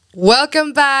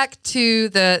Welcome back to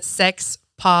the Sex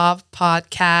Pop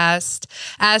podcast.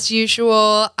 As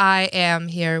usual, I am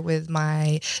here with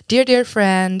my dear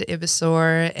friend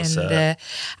Ibisor, and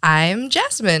I'm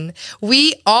Jasmine.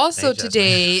 We also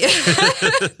today,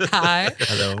 hi.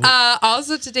 Hello.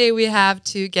 Also today we have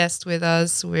two guests with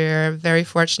us. We're very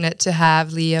fortunate to have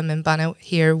Liam and Bana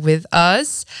here with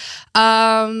us.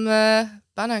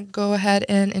 Bana, go ahead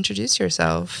and introduce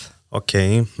yourself.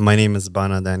 Okay, my name is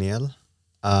Bana Daniel.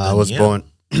 I was born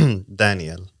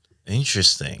Daniel.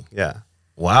 Interesting. Yeah.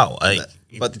 Wow.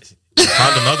 But You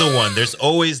found another one. There's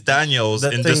always Daniels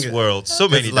The in this thing- world. So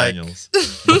many it's like- Daniels.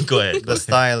 Go ahead. the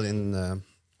style in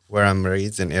where I'm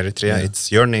raised in Eritrea,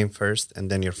 it's your name first and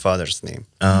then your father's name.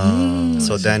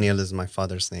 So Daniel is my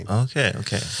father's name. Okay.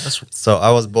 That's So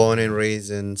I was born and raised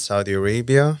in Saudi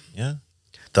Arabia. yeah.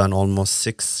 Done almost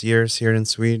 6 years here in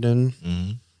Sweden.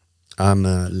 Mhm. I'm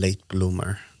a late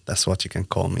bloomer. That's what you can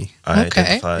call me. I Okay.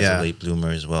 identify as Yeah. a late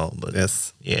bloomer as well, but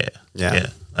Yes. yeah.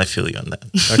 I feel you on that.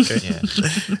 Okay. Yeah.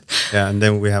 Yeah, and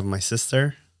then we have my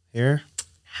sister here.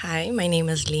 Hi, my name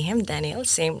is Liam Daniel.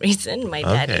 Same reason. My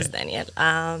dad Okay. is Daniel.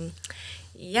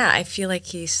 I feel like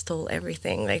he stole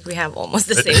everything. Like we have almost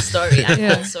the same story. I'm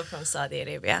Yeah. also from Saudi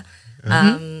Arabia.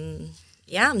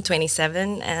 I'm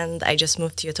 27 and I just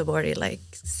moved to Göteborg like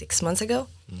 6 months ago.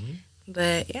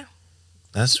 But yeah.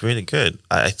 That's really good.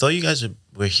 I thought you guys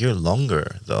were here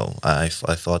longer, though. I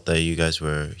thought that you guys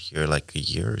were here like a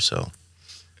year or so.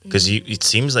 Because it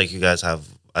seems like you guys have,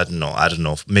 I don't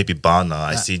know, maybe Bana.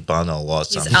 I see Bana a lot.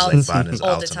 So He's I'm just out like, Bana's all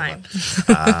out the and time.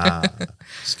 about.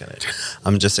 Just gonna,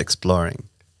 I'm just exploring.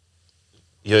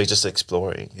 you're just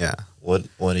exploring. Yeah. What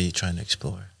are you trying to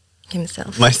explore?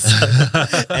 Himself.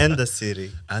 Myself and the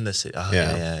city. And the city. Oh,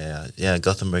 Yeah. yeah.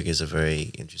 Gothenburg is a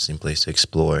very interesting place to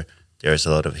explore. There's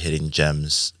a lot of hidden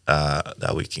gems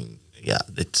that we can. Yeah,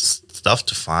 it's stuff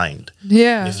to find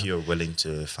Yeah. if you're willing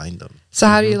to find them. So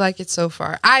how do you like it so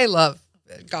far? I love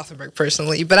Gothenburg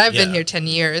personally, but I've been Yeah. here 10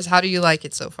 years. How do you like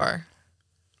it so far?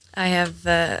 I have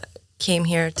came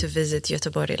here to visit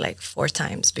Göteborg like 4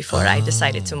 times before I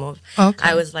decided to move. Okay.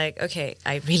 I was like, okay,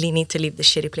 I really need to leave the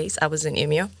shitty place. I was in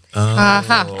Umeå.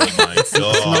 Aha. Oh my It's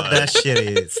not god! that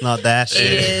shitty. It's not that It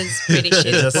shitty. is pretty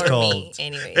shitty just for cold. me,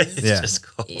 anyways. Yeah. Just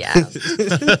cold. Yeah,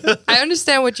 I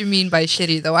understand what you mean by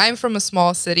shitty, though. I'm from a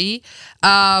small city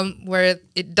where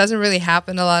it doesn't really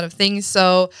happen a lot of things.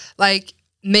 So, like,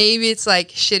 maybe it's like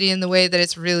shitty in the way that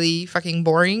it's really fucking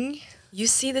boring. you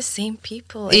see the same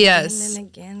people again Yes. and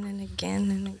again and again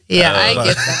and again. Yeah, I But-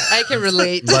 get that. I can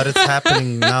relate. But it's happening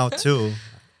now too.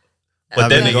 But I've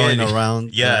then been going again, around.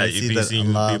 yeah, and I you've see been that seeing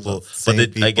a lot people. of But same I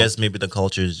people. guess maybe the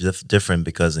culture is different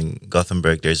because in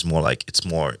Gothenburg there's more like it's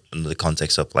more in the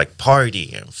context of like party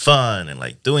and fun and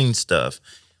like doing stuff,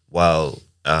 while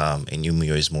in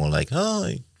Umeå is more like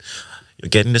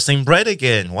you're getting the same bread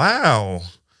again. Wow,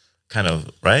 kind of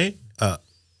right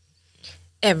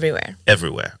Everywhere,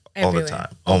 everywhere, all the everywhere,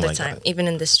 time. all oh the my time, god. even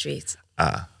in the streets.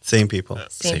 Same people.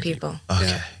 Same people.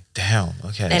 Okay, damn.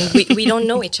 Okay. And we don't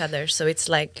know each other, so it's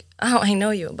like, oh, I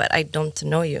know you, but I don't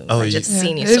know you. Oh, I you- just Yeah.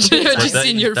 seen you. I've So many just times.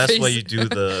 seen your that's face. why you do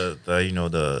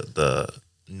the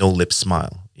no lip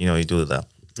smile. You do that.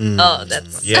 Oh,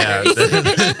 that's Yeah.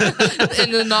 In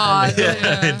the nod.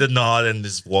 Yeah, the nod and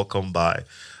just walk on by.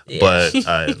 Yeah. But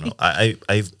I don't know.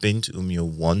 I've been to Umeå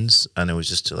once, and it was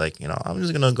just to like I'm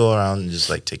just gonna go around and just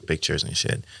like take pictures and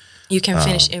shit. You can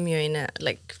finish Umeå in a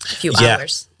few Yeah.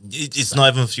 hours. It's not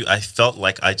even a few. I felt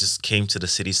like I just came to the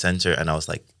city center, and I was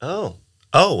like, oh,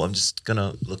 I'm just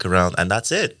gonna look around, and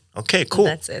that's it. Okay, cool.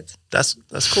 That's it. That's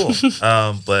cool.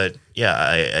 But yeah,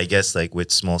 I guess like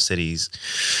with small cities,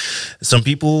 some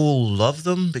people love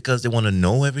them because they want to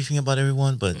know everything about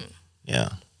everyone. But yeah,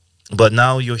 but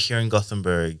now you're here in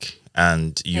Gothenburg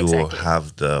and you Exactly.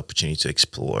 have the opportunity to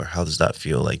explore. How does that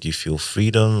feel? Like, do you feel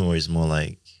freedom, or is it more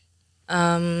like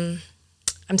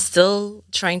I'm still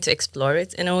trying to explore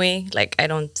it in a way. Like I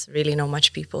don't really know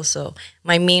much people, so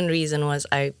my main reason was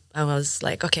I was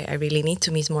like, okay, I really need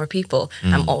to meet more people.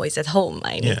 I'm always at home.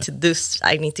 I need Yeah.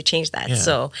 I need to change that. Yeah.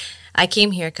 So I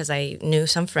came here because I knew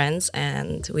some friends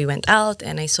and we went out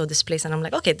and I saw this place and I'm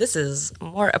like, okay, this is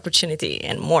more opportunity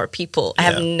and more people. I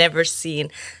have Yeah. never seen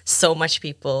so much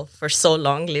people for so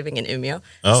long living in Umeå.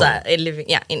 Oh. So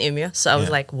in Umeå. So I was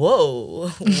Yeah. like,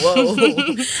 whoa,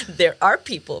 there are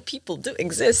people. People do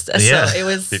exist. Yeah. So it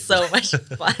was so much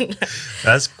fun.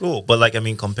 that's cool? But like, I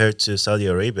mean, compared to Saudi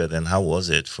Arabia, then how was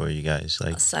it for you guys?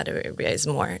 Like, Saudi Arabia is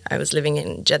more. I was living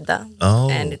in Jeddah Oh.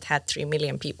 and it had 3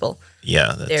 million people.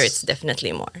 yeah, that's, There it's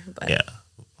definitely more. But yeah.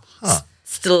 Huh.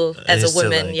 still, as It's a still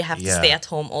woman, like- you have to yeah. stay at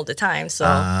home all the time. So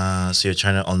So you're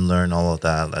trying to unlearn all of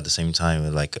that at the same time,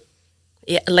 like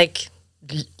yeah, like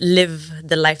live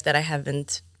the life that I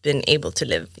haven't been able to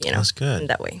live, you know. That's good. In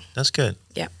that way. That's good.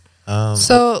 Yeah.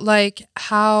 So, like,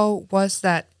 how was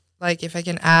that? Like, if I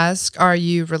can ask, are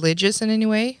you religious in any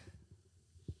way?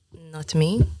 Not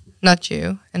me. Not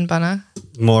you and Bana.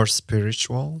 More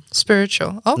spiritual.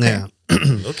 Spiritual. Okay. Yeah.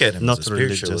 Look at him. Not He's a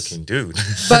spiritual religious. looking dude.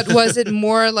 But was it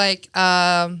more like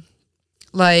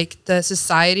the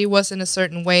society was in a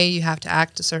certain way, you have to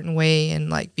act a certain way and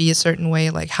like be a certain way?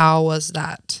 Like, how was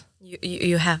that?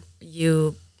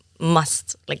 You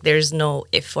must, like, there's no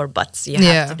if or buts. You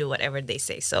Yeah. have to do whatever they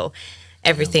say. So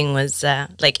everything was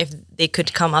like, if they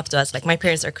could come up to us, like my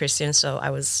parents are Christian, so I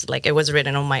was like, it was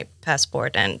written on my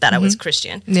passport and that I was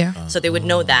Christian. Yeah. So they would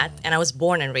know that, and I was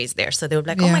born and raised there. So they would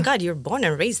be like, "Oh Yeah. my God, you're born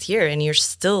and raised here, and you're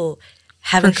still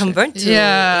haven't converted to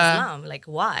Yeah. Islam. Like,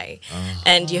 why?"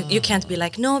 And you can't be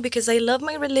like, "No, because I love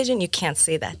my religion." You can't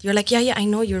say that. You're like, "Yeah, I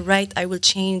know you're right. I will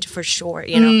change for sure."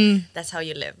 You know, that's how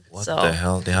you live. What so the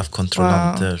hell? They have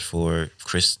controlante for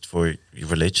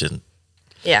religion.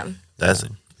 yeah, That's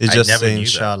You I just never say knew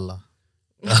that. inshallah.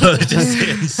 Just say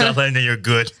inshallah and then you're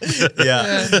good.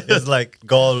 Yeah. It's like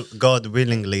God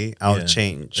willingly, I'll Yeah.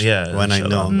 change. Yeah, When I inshallah,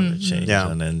 know. I'm gonna change. Yeah.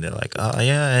 And then they're like, oh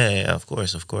yeah, of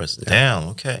course. Damn,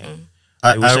 okay.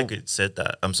 I- I wish I I- could say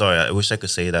that. I'm sorry. I wish I could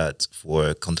say that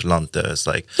for controlante. It's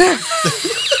like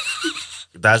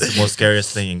that's the most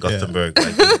scariest thing in Gothenburg.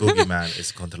 Like the boogeyman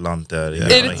is controlante. You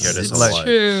know, I hear this a like- lot.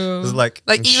 true. It's like,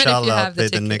 Like, even if you inshallah, have I'll the pay the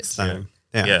ticket. next time.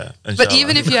 Yeah. Yeah, But inshallah.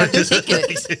 even if you have the ticket,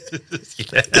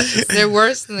 Yes. they're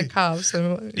worse than the cops.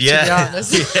 To Yeah. be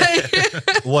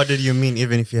honest. What did you mean,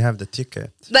 even if you have the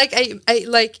ticket? Like I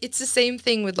like it's the same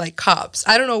thing with like cops.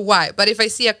 I don't know why, but if I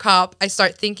see a cop, I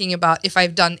start thinking about if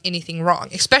I've done anything wrong.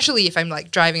 Especially if I'm like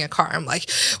driving a car, I'm like,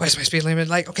 "Where's my speed limit?"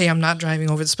 Like, okay, I'm not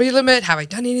driving over the speed limit. Have I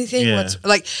done anything? Yeah. What's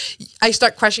like? I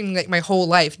start questioning like my whole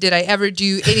life. Did I ever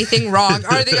do anything wrong?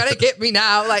 Are they gonna get me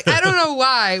now? Like, I don't know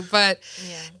why, but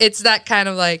it's that kind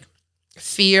of like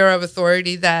fear of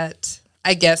authority that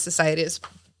I guess society is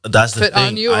That's the put thing.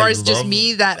 on you, or I it's just love-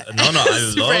 me that No, I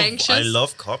is super love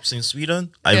anxious? cops in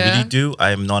Sweden. I Yeah. really do.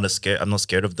 I'm not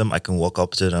scared of them. I can walk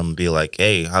up to them and be like,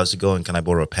 "Hey, how's it going? Can I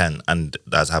borrow a pen?" And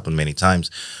that's happened many times.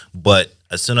 But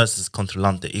as soon as it's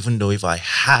controlante, even though if I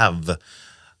have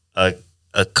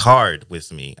a card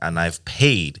with me and I've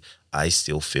paid, I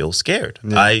still feel scared.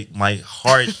 My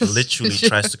heart literally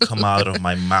tries to come out of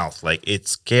my mouth. Like,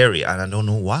 it's scary and I don't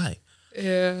know why.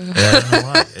 Yeah. Yeah, I don't know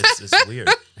why. It's weird.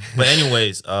 But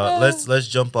anyways, let's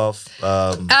jump off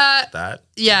that.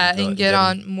 Yeah, Go- and get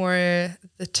on more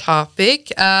the topic.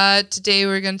 Today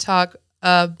we're going to talk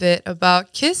a bit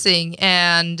about kissing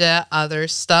and other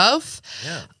stuff.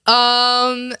 Yeah.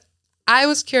 I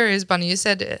was curious, Bunny, you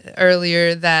said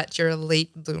earlier that you're a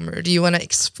late bloomer. Do you want to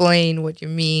explain what you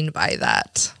mean by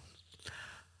that?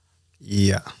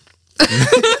 Yeah.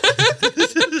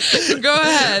 Go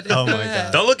ahead. Oh Go my ahead.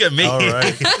 God. Don't look at me. All right.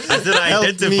 I said Help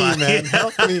identify. me, man.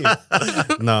 Help me.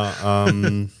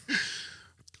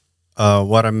 No.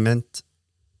 What I meant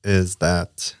is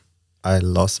that I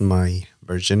lost my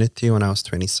virginity when I was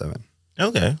 27.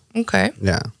 Okay, Okay.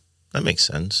 Yeah. that makes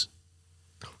sense.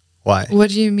 Why? What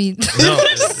do you mean? No,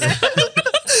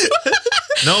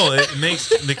 no, it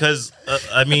makes because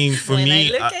I mean, for when me,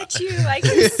 I look at you, I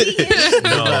can see it.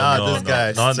 no, This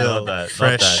guy's not still that,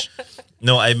 fresh. Not that.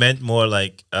 No, I meant more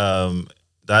like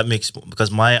that makes because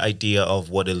my idea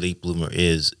of what a late bloomer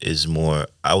is more.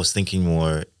 I was thinking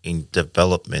more in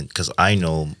development because I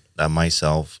know that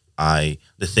myself.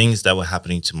 The things that were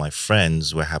happening to my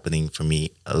friends were happening for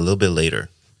me a little bit later.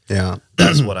 Yeah.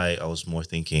 That's what I was more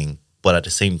thinking. But at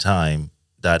the same time,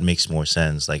 that makes more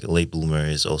sense. Like a late bloomer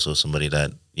is also somebody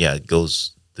that,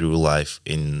 goes through life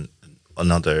in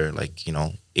another, like,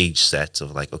 age set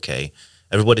of like, okay,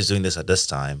 everybody's doing this at this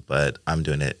time, but I'm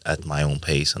doing it at my own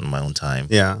pace and my own time.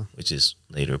 Yeah. Which is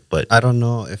later. But I don't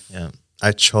know if yeah.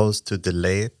 I chose to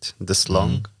delay it this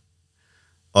long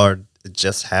or it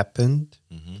just happened.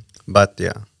 But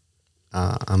yeah,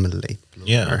 I'm a late bloomer.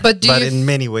 Yeah. But do you in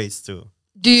many ways too.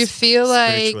 Do you feel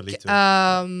like Spiritually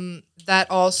too. that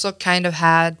also kind of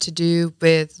had to do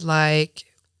with like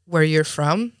where you're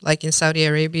from, like in Saudi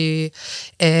Arabia,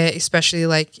 especially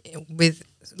like with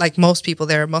like most people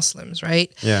there are Muslims,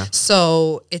 right? Yeah.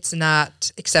 So it's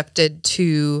not accepted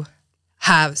to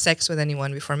have sex with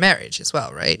anyone before marriage as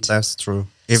well, right? That's true.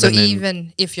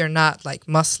 Even if you're not like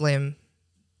Muslim,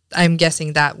 I'm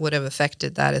guessing that would have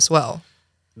affected that as well.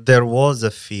 There was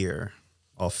a fear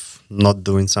of not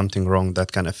doing something wrong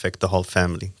that can affect the whole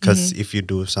family. Because if you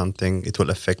do something, it will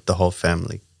affect the whole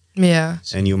family. Yeah.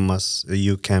 And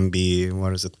you can be,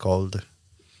 what is it called?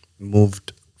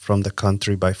 Moved from the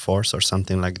country by force or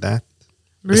something like that.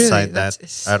 Really? Beside That's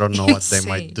that, I don't know what they insane.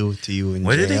 might do to you in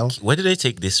Where did jail. they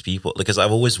take these people? Because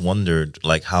I've always wondered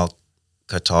like how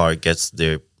Qatar gets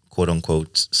their quote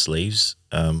unquote slaves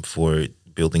for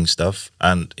building stuff,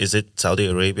 and is it Saudi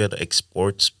Arabia that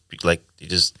exports, like they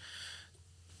just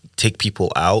take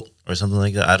people out or something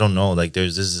like that? I don't know. Like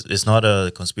there's this. It's not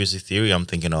a conspiracy theory I'm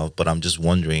thinking of, but I'm just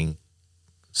wondering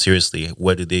seriously,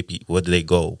 where do they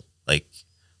go? Like,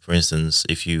 for instance,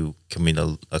 if you commit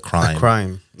a crime, A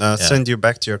crime. Send you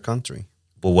back to your country.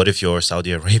 but what if you're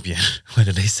Saudi Arabian? Where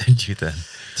do they send you then?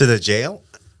 To the jail?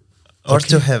 Or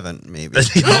to heaven, maybe.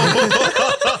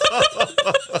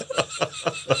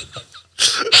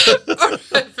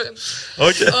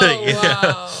 Okay. Oh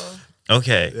wow.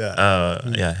 Okay. Yeah.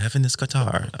 Yeah. Heaven is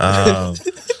Qatar.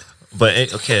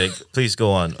 But okay, please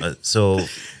go on. So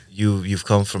you've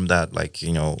come from that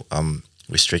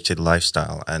restricted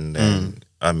lifestyle, and then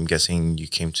I'm guessing you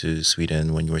came to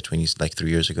Sweden when you were 20, like 3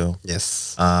 years ago.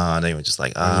 Yes. And then you were just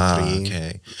like, 23.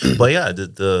 okay. But yeah,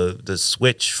 the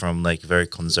switch from like very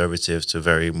conservative to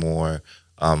very more,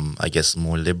 I guess,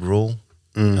 more liberal.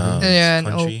 Yeah, and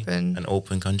country, open. an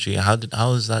open country. How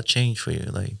has that changed for you?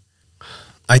 Like,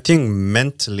 I think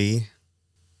mentally,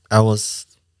 I was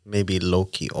maybe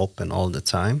low-key open all the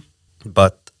time.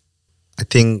 But I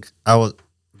think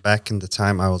back in the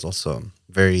time, I was also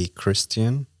very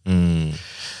Christian.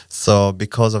 So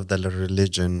because of the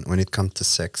religion, when it comes to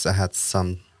sex, I had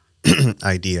some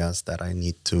ideas that I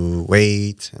need to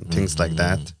wait and things like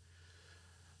that.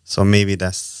 So maybe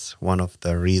that's one of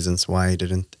the reasons why I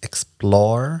didn't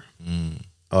explore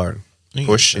or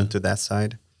push into that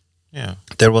side. yeah.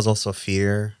 There was also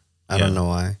fear. I don't Yeah. know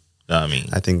why. I mean,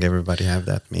 I think everybody have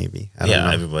that maybe. I don't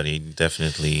know. everybody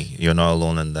definitely. You're not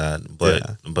alone in that.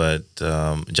 But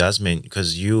Jasmine,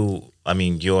 because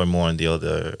you're more on the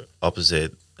other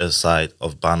opposite side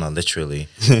of Bana, literally.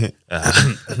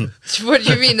 What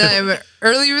do you mean? I'm an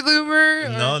early bloomer? or-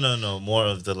 No. More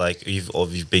of the like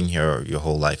you've been here your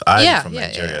whole life. I'm from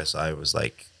Nigeria, yeah. so I was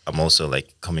like I'm also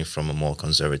like coming from a more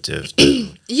conservative.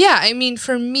 Yeah, I mean,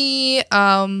 for me,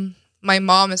 my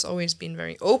mom has always been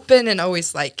very open and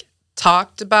always like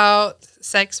talked about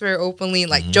sex very openly,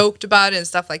 like joked about it and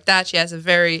stuff like that. She has a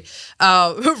very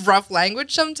rough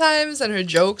language sometimes, and her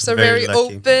jokes are Very very,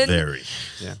 lucky. open. Very.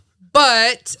 Yeah.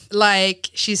 But like,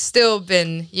 she's still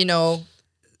been,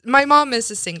 my mom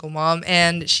is a single mom,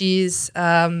 and she's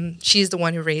the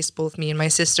one who raised both me and my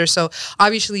sister. So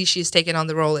obviously she's taken on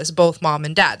the role as both mom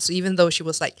and dad. So even though she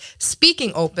was like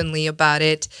speaking openly about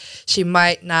it, she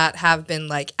might not have been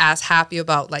like as happy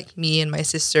about like me and my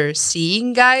sister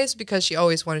seeing guys, because she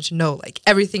always wanted to know like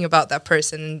everything about that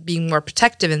person and being more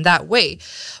protective in that way.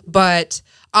 But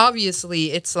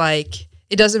obviously it's like,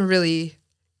 it doesn't really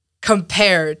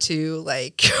compare to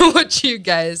like what you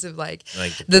guys have like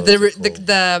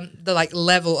the like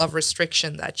level of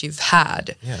restriction that you've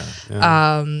had.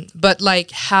 But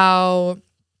like how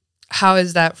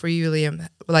is that for you, Liam?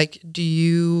 Like, do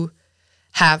you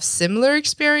have similar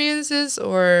experiences,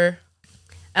 or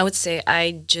I would say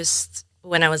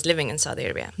when I was living in Saudi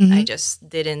Arabia, I just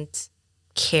didn't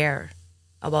care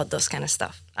about those kind of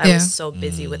stuff. I was so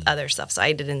busy with other stuff, so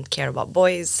I didn't care about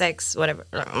boys, sex, whatever.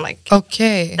 I'm like,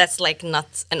 okay, that's like not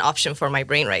an option for my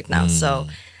brain right now. So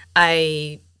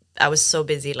I was so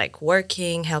busy like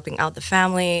working, helping out the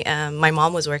family. My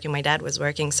mom was working, my dad was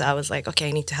working, so I was like, okay,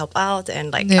 I need to help out,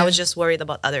 and like I was just worried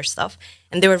about other stuff,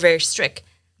 and they were very strict.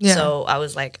 So I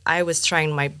was like, I was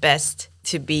trying my best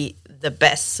to be the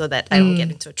best so that I don't get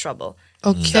into trouble.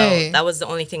 okay, So that was the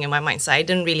only thing in my mind. So I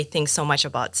didn't really think so much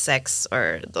about sex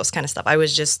or those kind of stuff. I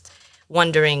was just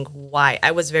wondering why.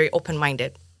 I was very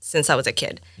open-minded since I was a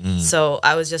kid. So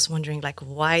I was just wondering, like,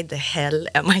 why the hell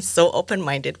am I so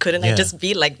open-minded? Couldn't I just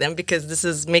be like them? Because this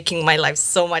is making my life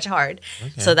so much hard.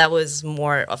 So that was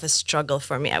more of a struggle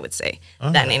for me, I would say,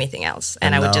 than anything else.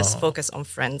 And I would just focus on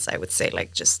friends, I would say,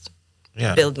 like, just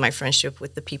build my friendship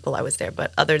with the people I was there.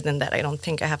 But other than that, I don't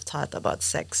think I have thought about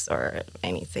sex or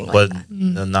anything like that.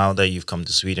 But now that you've come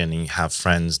to Sweden and you have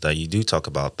friends that you do talk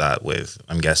about that with,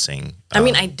 I'm guessing. I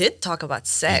mean, I did talk about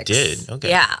sex. You did? Okay.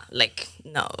 Yeah, like,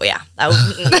 no, yeah.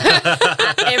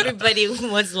 Everybody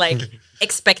was like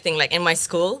expecting, like in my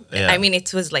school. Yeah. I mean,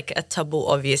 it was like a taboo,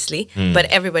 obviously, but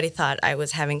everybody thought I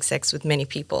was having sex with many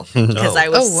people Oh. because I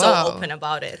was wow. so open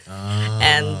about it.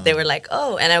 And they were like,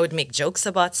 oh, and I would make jokes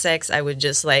about sex. I would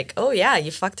just like, oh, yeah,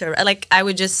 you fucked her. Like, I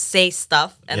would just say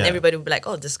stuff, and Yeah. everybody would be like,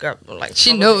 oh, this girl, like,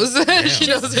 she probably- knows. She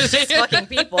knows her She's fucking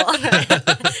people.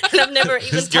 And I've never even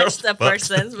This girl touched a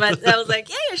person, but I was like,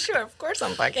 yeah, sure, of course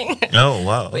I'm fucking. Oh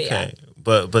wow, But yeah. okay.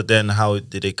 But then how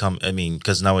did it come? I mean,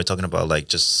 because now we're talking about like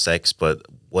just sex, but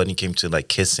when it came to like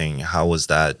kissing, how was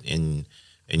that in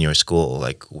in your school,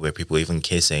 like where people even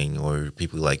kissing or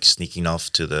people like sneaking off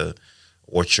to the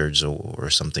orchards or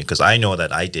something? Because I know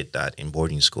that I did that in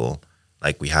boarding school.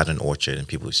 Like we had an orchard and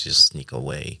people would just sneak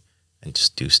away and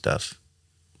just do stuff.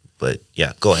 But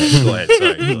yeah, go ahead.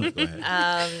 Sorry, go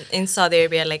ahead. In Saudi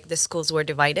Arabia, like the schools were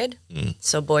divided.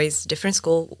 So boys, different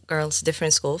school, girls,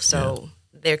 different school. So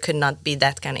there could not be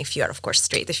that kind of, if you are, of course,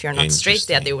 straight. If you're not straight,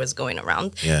 yeah, there was going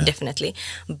around, definitely.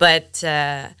 But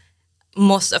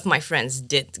most of my friends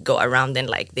did go around and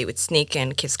like they would sneak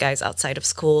and kiss guys outside of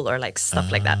school or like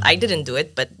stuff like that. I didn't do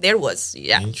it, but there was,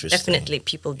 definitely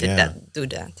people did do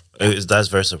that. That's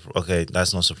very okay.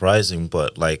 That's not surprising,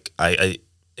 but like I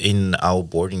in our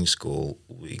boarding school,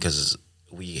 because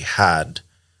we had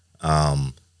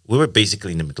we were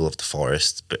basically in the middle of the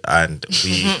forest, and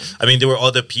I mean there were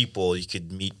other people, you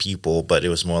could meet people, but it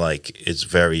was more like it's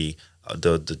very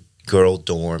the girl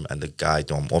dorm and the guy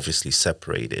dorm obviously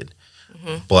separated,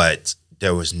 but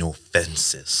there was no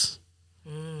fences.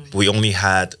 We only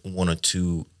had one or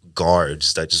two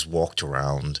guards that just walked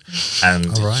around, and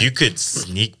you could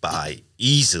sneak by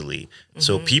easily.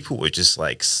 So people were just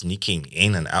like sneaking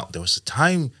in and out. There was a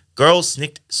time girls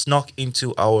snuck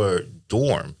into our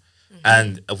dorm,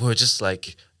 and we were just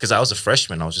like, because I was a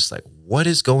freshman, I was just like, what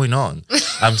is going on?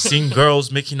 I'm seeing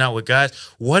girls making out with guys.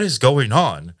 What is going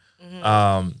on?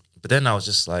 But then I was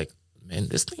just like, man,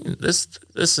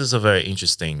 this is a very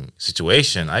interesting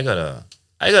situation. I gotta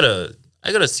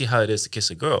see how it is to kiss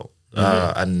a girl.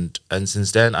 And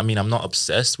since then, I mean, I'm not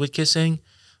obsessed with kissing,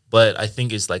 but I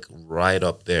think it's like right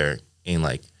up there in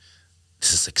like,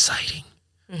 this is exciting.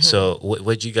 So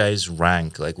what do you guys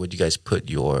rank? Like, what do you guys put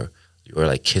your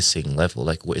like kissing level?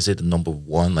 Like, what is it, number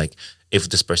one? Like, if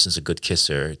this person's a good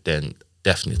kisser, then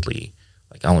definitely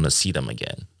like I want to see them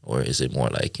again. Or is it more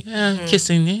like,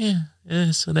 kissing,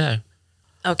 so there.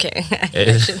 Okay.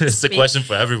 It's a question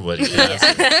for everybody.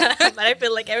 But I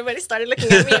feel like everybody started looking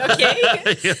at me.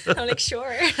 Okay. I'm like,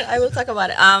 sure, I will talk about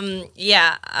it.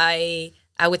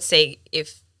 I would say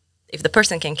if the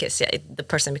person can kiss, the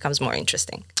person becomes more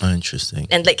interesting. Interesting.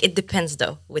 And like it depends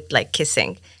though with like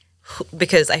kissing,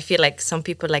 because I feel like some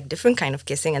people like different kind of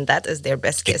kissing, and that is their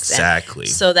best kiss. Exactly.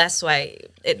 And so that's why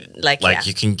it like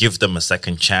you can give them a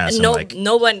second chance.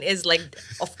 No one is like,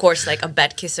 of course, like a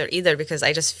bad kisser either, because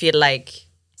I just feel like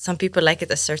some people like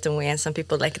it a certain way and some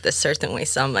people like it a certain way.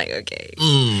 So I'm like, okay.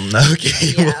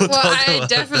 Okay. Yeah. Well, I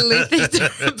definitely think they're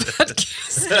bad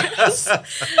kissers.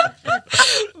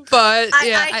 But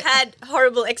I had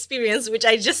horrible experience, which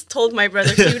I just told my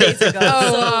brother a few days ago.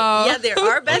 wow. There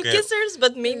are bad kissers,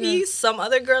 but maybe some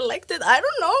other girl liked it. I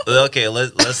don't know. Okay,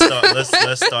 let's start.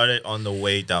 let's start it on the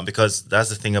way down, because that's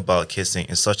the thing about kissing.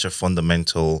 It's such a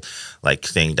fundamental like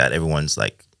thing that everyone's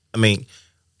like. I mean,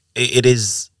 it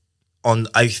is.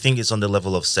 I think it's on the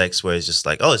level of sex where it's just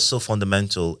like, oh, it's so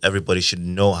fundamental. Everybody should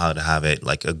know how to have it,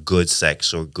 like a good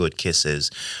sex or good kisses.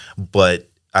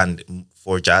 And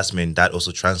for Jasmine, that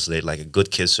also translates like a good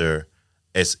kisser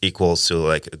is equals to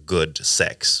like a good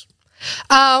sex.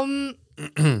 Not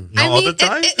all the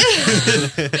time?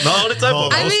 Not all the time,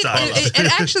 but most times.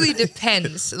 It actually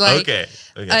depends. Like, Okay.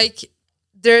 like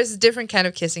there's different kind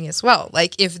of kissing as well.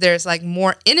 Like if there's like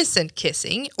more innocent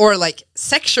kissing or like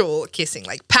sexual kissing,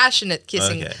 like passionate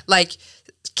kissing, like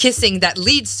kissing that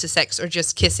leads to sex, or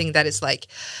just kissing that is like,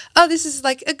 oh, this is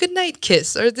like a good night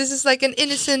kiss, or this is like an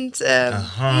innocent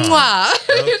mwah.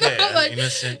 Okay, like,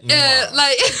 innocent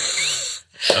mwah.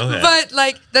 Okay. But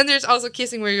like then there's also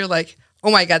kissing where you're like,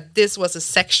 oh my God, this was a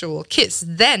sexual kiss.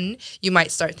 Then you might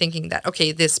start thinking that,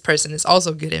 okay, this person is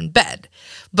also good in bed.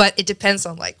 But it depends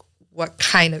on like what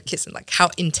kind of kissing, like how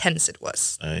intense it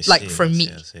was. For me.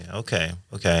 I see.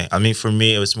 Okay. I mean, for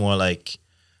me, it was more like,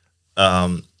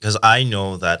 because I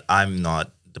know that I'm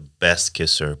not the best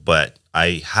kisser, but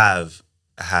I have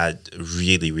had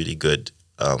really, really good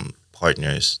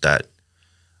partners that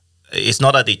it's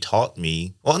not that they taught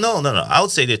me. Well, no. I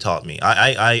would say they taught me.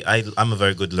 I'm a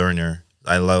very good learner.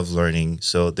 I love learning.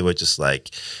 So they were just like,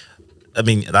 I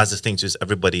mean, that's the thing too, is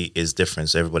everybody is different.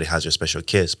 So everybody has their special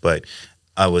kiss, but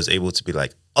I was able to be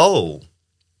like, oh,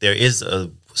 there is a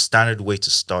standard way to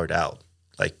start out.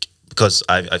 Like, because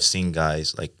I've seen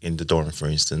guys like in the dorm, for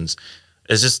instance,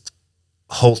 it's just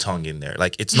whole tongue in there.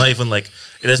 Like, it's not even like,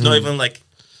 there's not even like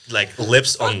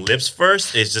lips on lips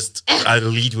first. It's just, I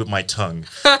lead with my tongue.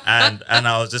 And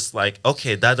I was just like,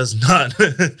 okay, that does not.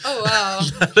 Oh, wow.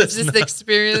 Is this the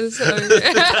experience?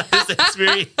 That is the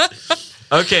experience.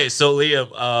 Okay, so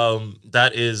Liam,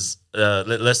 that is,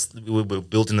 we're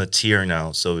building a tier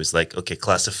now. So it's like, okay,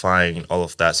 classifying all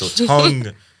of that. So tongue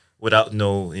without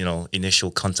no,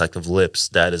 initial contact of lips,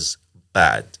 that is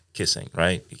bad kissing,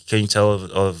 right? Can you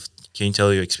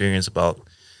tell your experience about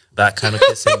That kind of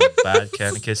kissing, bad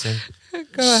kind of kissing. Go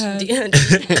ahead. Do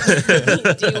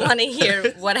you want to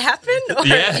hear what happened? Or?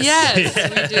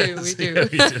 Yes, we do.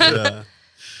 Yeah.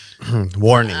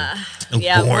 Warning.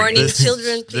 Yeah, warning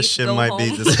children, This please shit go might home.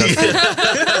 be disgusting.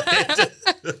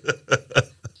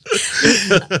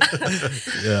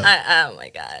 Yeah. Oh my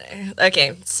god.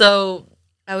 Okay, so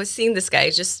I was seeing this guy. I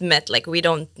just met, like, we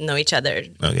don't know each other,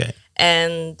 Okay.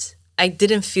 and I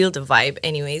didn't feel the vibe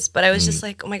anyways, but I was just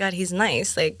like, oh my god, he's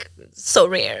nice. Like, so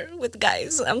rare with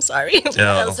guys. I'm sorry. But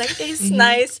I was like, okay, he's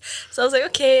nice. So I was like,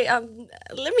 okay,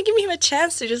 let me give him a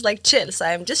chance to just like chill. So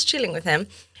I'm just chilling with him,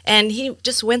 and he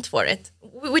just went for it,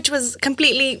 which was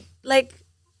completely like,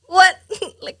 what?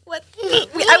 Like, what?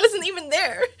 I wasn't even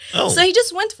there. Oh. So he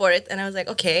just went for it, and I was like,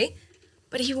 okay.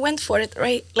 But he went for it,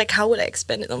 right? Like, how would I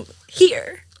explain it?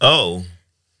 Here. Oh.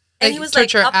 And Like, he was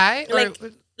towards like, your up, eye, or-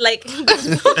 like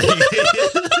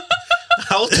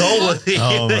How tall was he?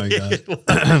 Oh my god.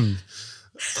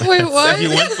 Wait, what? He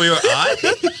went for your eye?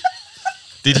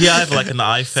 Did he have like an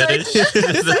eye fetish? so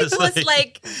it was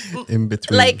like In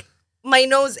between. like my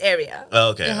nose area Oh,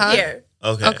 okay. Uh-huh. here,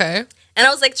 Okay. Okay. and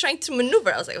I was like trying to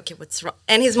maneuver. I was like, okay, what's wrong?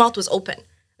 And his mouth was open.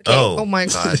 Okay. Oh my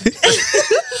god.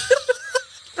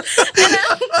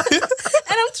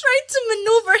 And I'm trying to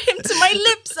maneuver him to my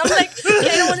lips. I'm like, okay,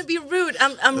 I don't want to be rude.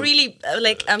 I'm really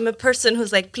like, I'm a person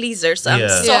who's like pleaser, so Yeah.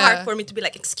 it's so Yeah. hard for me to be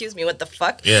like, excuse me, what the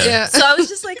fuck? Yeah. Yeah. So I was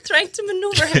just like trying to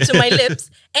maneuver him to my lips,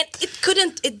 and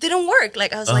it didn't work.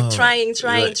 Like I was like trying,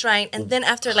 right. and then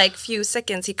after like few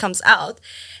seconds, he comes out,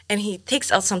 and he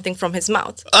takes out something from his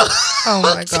mouth. Oh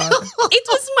my god. It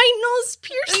was my nose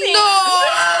piercing. No.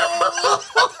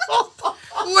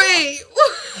 Wait.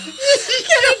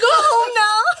 Can I go home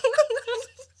now?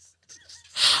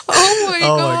 Oh my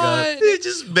Oh my god. You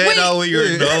just bent out with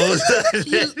your nose.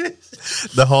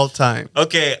 the whole time.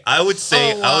 Okay, I would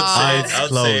say, Oh, I would wow. say,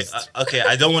 Closed. okay,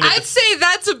 I don't want I'd to say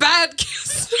that's a bad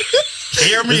kiss.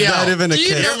 hear me It's out. not even a Do you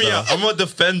kiss. Hear me though. out. I'm gonna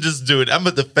defend this dude. I'm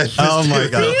gonna defend this Oh my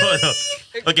dude. God.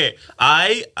 Okay,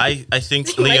 I think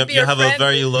He might Liam, be you your have friend. a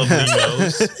very lovely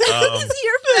nose. Is he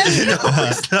your friend? No,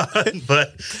 it's not.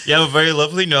 But you have a very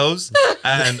lovely nose,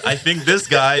 and I think this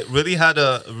guy really had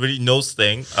a really nose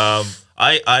thing.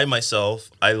 I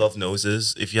myself, I love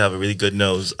noses. If you have a really good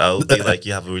nose, I'll be like,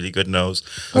 you have a really good nose.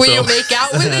 Will So- you make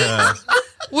out with it?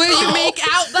 Will you make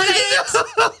out with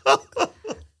it?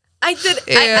 I did.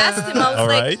 I Yeah. asked him. I was All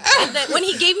like, right. and then when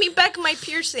he gave me back my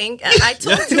piercing, I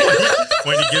told him,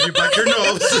 when you give you back your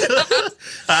nose,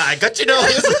 I got your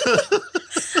nose.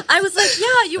 I was like,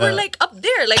 yeah, you were like up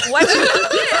there. Like, why were you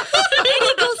up there? And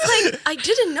he goes like, I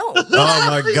didn't know. Oh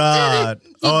my god.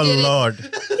 Oh did it. lord.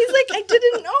 He's like, I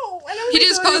didn't know. And I was He like,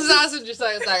 just "Oh." closes his eyes and just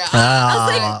like,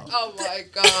 Ah. oh my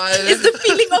god. Is the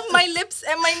feeling of my lips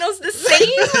and my nose the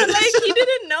same? Like, he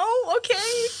didn't know.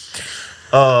 Okay.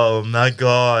 Oh my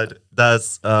god,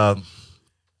 that's well,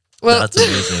 that's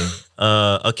amazing.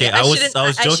 Okay, I was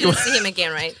I joking. shouldn't see him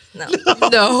again, right? No.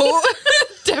 no,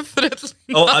 definitely.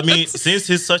 Oh, not. I mean, since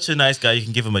he's such a nice guy, you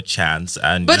can give him a chance.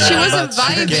 And But she Yeah. wasn't but-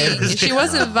 vibing. She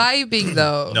wasn't vibing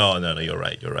though. No, you're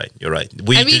right.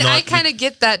 We I mean, do not, I kind of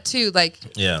get that too. Like,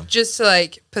 yeah. just to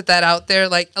like put that out there,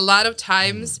 like a lot of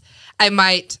times I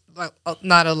might, well,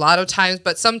 not a lot of times,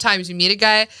 but sometimes you meet a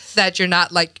guy that you're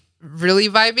not like really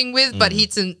vibing with, but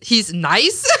he's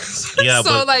nice. Yeah,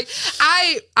 so but- like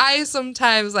I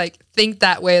sometimes like think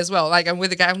that way as well. Like I'm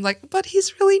with a guy, I'm like, but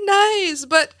he's really nice,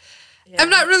 but I'm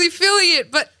not really feeling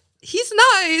it, but he's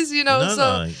nice, you know. No,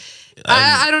 so no.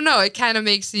 I don't know. It kind of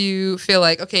makes you feel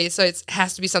like, okay, so it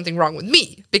has to be something wrong with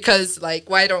me because, like,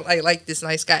 why don't I like this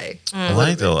nice guy?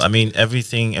 Why though? I mean,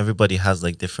 everybody has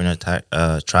like different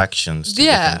attractions to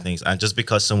Yeah. different things, and just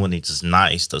because someone is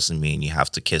nice doesn't mean you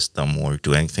have to kiss them or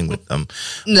do anything with them.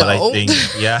 No. But I think,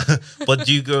 yeah. But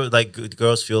do you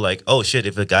girls feel like, oh shit,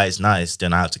 if a guy is nice,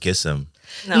 then I have to kiss him?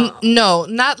 No. No,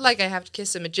 not like I have to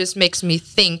kiss him. It just makes me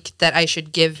think that I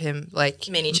should give him like,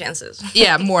 Many chances.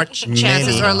 yeah, more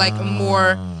chances Many. or like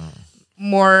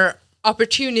more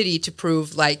opportunity to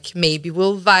prove like maybe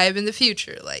we'll vibe in the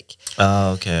future. Like,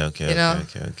 Oh, okay. You know?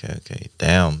 Okay.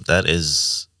 Damn, that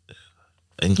is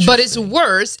interesting. but it's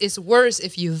worse. It's worse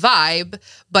if you vibe,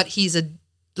 but he's a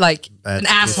like Bad an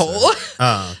kisser. asshole.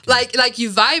 Ah, okay. like you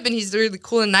vibe and he's really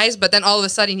cool and nice, but then all of a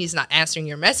sudden he's not answering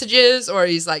your messages or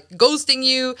he's like ghosting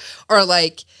you or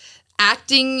like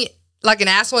acting like an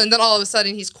asshole, and then all of a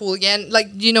sudden he's cool again. Like,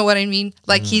 you know what I mean?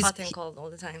 Like he's Hot and cold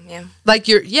all the time. Yeah. like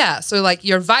so like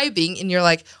you're vibing and you're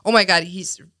like, oh my god,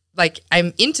 he's like,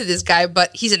 I'm into this guy,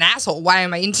 but he's an asshole. Why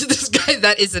am I into this guy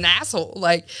that is an asshole?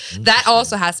 Like that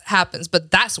also happens, but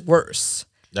that's worse.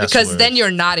 That's because worse. then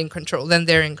you're not in control. Then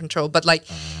they're in control. But like,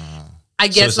 I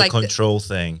So guess it's like a control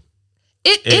thing.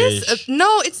 It is. Ish.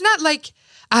 No, it's not like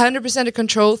 100% a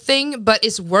control thing, but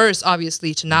it's worse,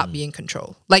 obviously, to not be in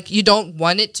control. Like, you don't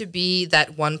want it to be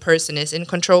that one person is in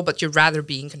control, but you'd rather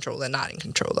be in control than not in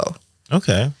control, though.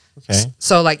 Okay.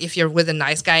 So, like, if you're with a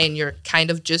nice guy and you're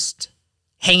kind of just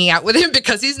hanging out with him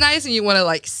because he's nice and you want to,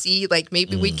 like, see, like,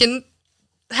 maybe we can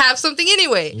have something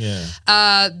anyway,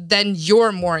 then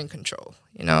you're more in control,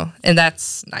 you know? And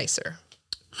that's nicer,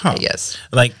 I guess.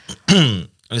 Like,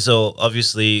 so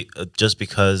obviously, just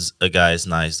because a guy is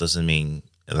nice doesn't mean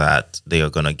that they are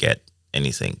gonna get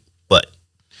anything. But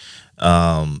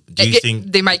do you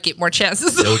think they might get more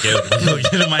chances?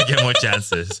 they might get more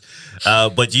chances?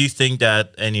 But do you think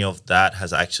that any of that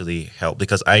has actually helped?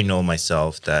 Because I know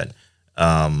myself that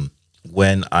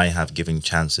when I have given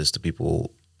chances to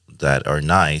people that are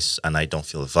nice and I don't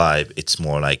feel a vibe, it's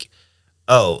more like,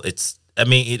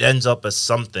 it ends up as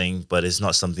something, but it's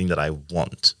not something that I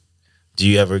want. Do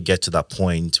you ever get to that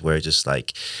point where just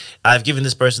like, I've given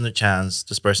this person a chance,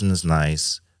 this person is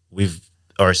nice,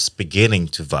 are beginning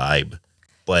to vibe,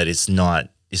 but it's not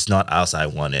as I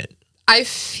want it? I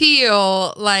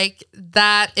feel like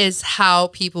that is how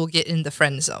people get in the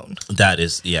friend zone. That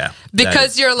is, yeah.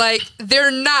 Because you're like,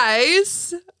 they're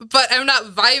nice, but I'm not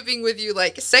vibing with you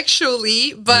like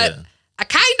sexually, but I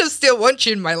kind of still want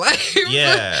you in my life.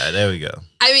 Yeah, there we go.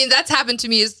 I mean, that's happened to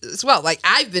me as well. Like,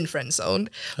 I've been friend zoned,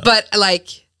 but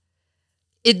like,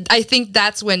 I think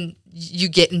that's when you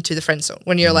get into the friend zone.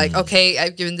 When you're like, okay,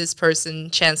 I've given this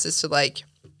person chances to like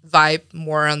vibe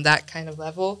more on that kind of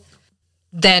level.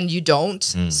 Then you don't.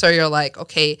 So you're like,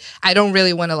 okay, I don't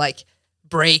really want to like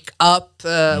break up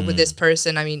with this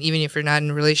person. I mean, even if you're not in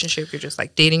a relationship, you're just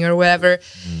like dating or whatever.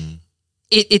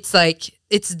 It's like,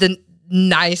 it's the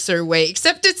nicer way,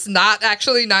 except it's not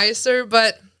actually nicer,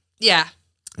 but yeah.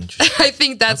 I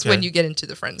think that's when you get into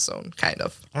the friend zone, kind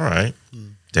of. All right.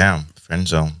 Damn, friend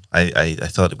zone. I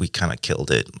thought we kind of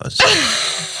killed it.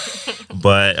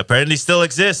 But apparently still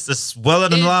exists. It's well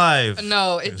and alive.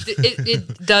 No,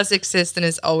 it does exist and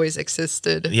it's always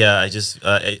existed. Yeah,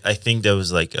 I think there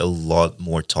was like a lot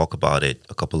more talk about it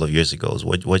a couple of years ago.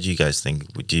 What do you guys think?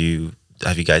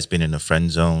 Have you guys been in a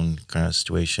friend zone kind of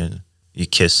situation? You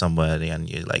kiss somebody and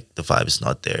you're like, the vibe is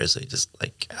not there, so you're just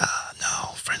like,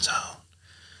 no, friend zone.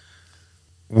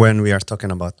 When we are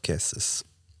talking about kisses,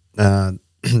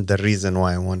 the reason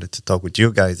why I wanted to talk with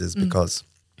you guys is because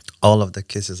all of the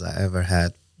kisses I ever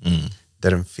had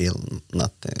didn't feel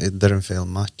nothing. It didn't feel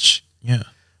much. Yeah.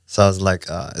 So I was like,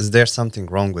 is there something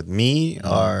wrong with me?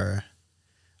 Or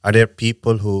are there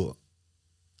people who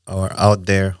are out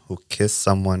there who kiss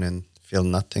someone and feel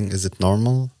nothing? Is it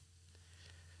normal?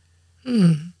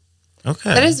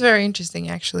 Okay. That is very interesting,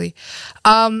 actually.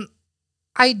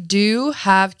 I do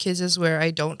have kisses where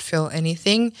I don't feel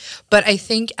anything, but I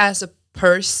think as a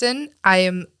person, I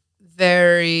am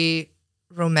very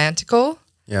romantical.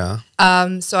 Yeah.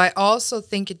 So I also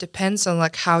think it depends on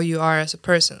like how you are as a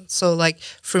person. So like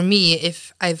for me,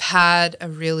 if I've had a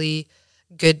really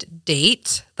good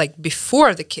date, like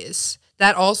before the kiss,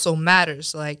 that also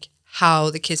matters, like how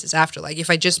the kiss is after. Like if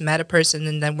I just met a person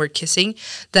and then we're kissing,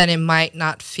 then it might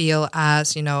not feel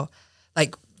as,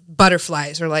 like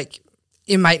butterflies, or like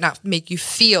it might not make you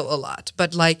feel a lot.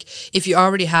 But like if you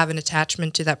already have an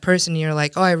attachment to that person, you're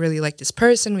like, oh, I really like this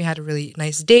person, we had a really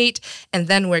nice date, and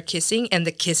then we're kissing and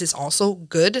the kiss is also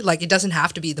good. Like it doesn't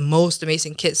have to be the most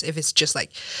amazing kiss. If it's just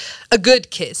like a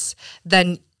good kiss,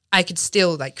 then I could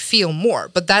still like feel more.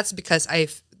 But that's because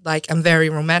I'm very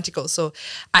romantical. So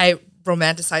I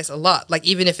romanticize a lot. Like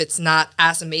even if it's not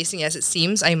as amazing as it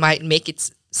seems, I might make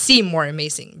it seem more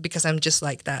amazing because I'm just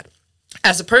like that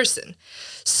as a person.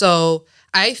 So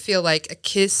I feel like a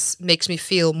kiss makes me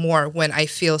feel more when I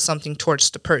feel something towards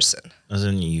the person.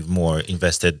 Doesn't you've more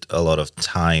invested a lot of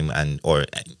time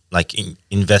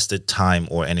invested time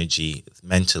or energy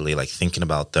mentally, like thinking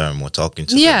about them or talking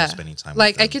to them, or spending time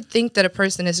like with them. I could think that a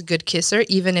person is a good kisser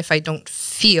even if I don't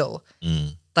feel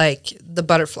like the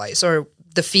butterflies or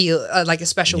the feel like a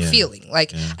special feeling.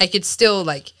 Like I could still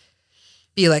like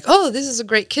be like, oh, this is a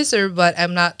great kisser, but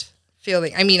I'm not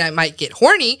feeling. I mean, I might get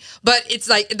horny, but it's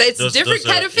like it's different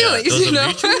kind of feelings, those are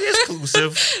mutually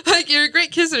exclusive. Like you're a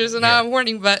great kisser, so now I'm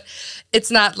horny, but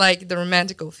it's not like the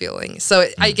romantical feeling. So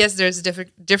I guess there's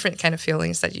different kind of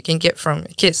feelings that you can get from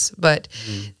a kiss, but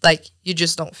like you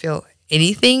just don't feel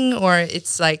anything, or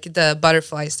it's like the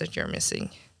butterflies that you're missing.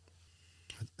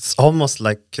 It's almost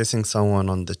like kissing someone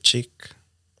on the cheek.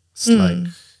 It's like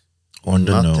On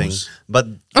the nothing. nose. But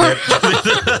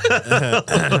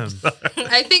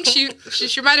I think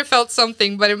she might have felt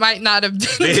something, but it might not have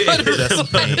been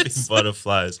butterflies.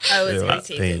 Butterflies. I was Yeah.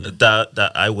 irritated.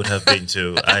 That I would have been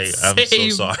too. I'm so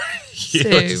Same. sorry.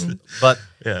 Same. But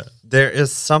Yeah. there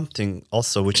is something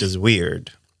also which is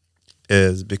weird,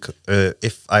 is because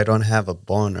if I don't have a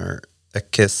boner, a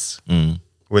kiss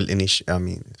will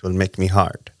it will make me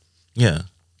hard, Yeah.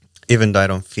 even though I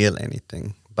don't feel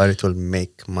anything, but it will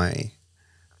make my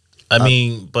I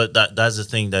mean, but that's the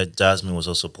thing that Jasmine was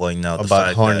also pointing out. The About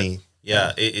fact horny. That,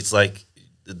 yeah, it's like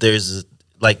there's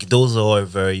like those are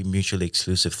very mutually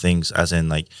exclusive things. As in,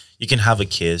 like you can have a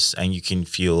kiss and you can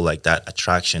feel like that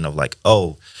attraction of like,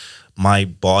 oh, my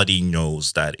body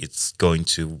knows that it's going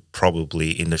to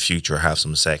probably in the future have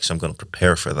some sex. So I'm going to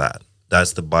prepare for that.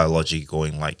 That's the biology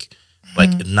going like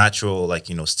natural, like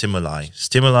stimuli,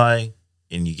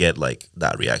 and you get like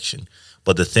that reaction.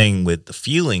 But the thing with the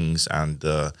feelings and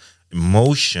the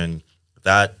emotion,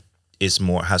 that is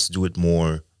more has to do with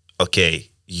more. Okay,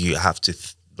 you have to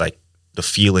like the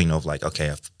feeling of like, okay,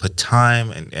 I've put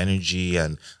time and energy,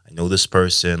 and I know this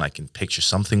person. I can picture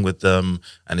something with them,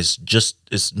 and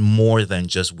it's more than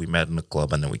just we met in a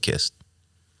club and then we kissed.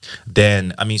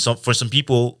 Then I mean, for some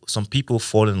people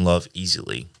fall in love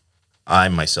easily, I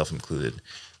myself included.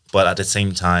 But at the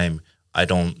same time, I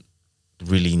don't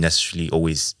really necessarily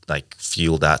always like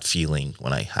feel that feeling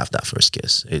when I have that first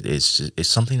kiss. It's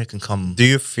something that can come. Do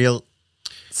you feel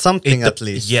something at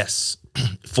least? Yes.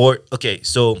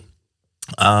 So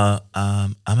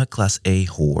I'm a class A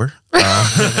whore.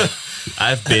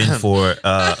 I've been for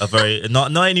a very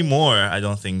not anymore. I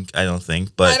don't think, but I don't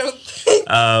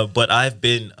think. but I've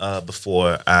been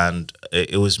before, and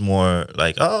it was more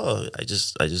like, oh, I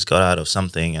just got out of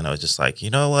something, and I was just like, you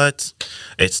know what,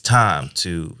 it's time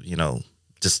to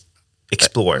just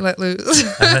explore, Let loose.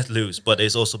 and let loose. But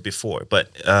it's also before. But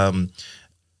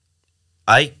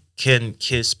I can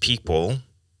kiss people,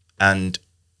 and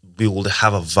we will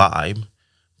have a vibe,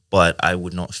 but I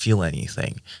would not feel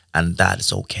anything, and that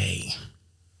is okay.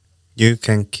 You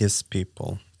can kiss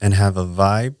people and have a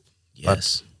vibe,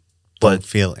 Yes. don't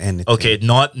feel anything. Okay,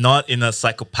 not in a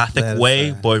psychopathic That is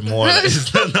way, fair. but more not in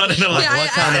a like,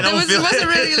 Yeah, don't it wasn't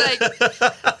really like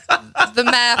the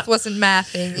math wasn't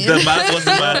mathing. the math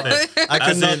wasn't mathing. I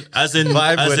could not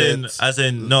vibe with it. As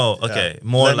in no, okay,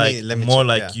 more Let me more check,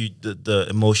 like yeah. the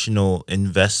emotional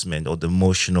investment or the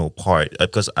emotional part,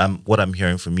 because what I'm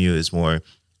hearing from you is more,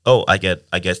 oh, I get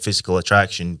physical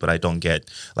attraction, but I don't get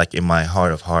like in my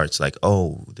heart of hearts like,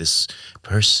 oh, this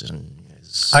person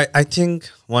is I think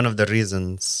one of the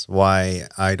reasons why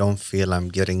I don't feel I'm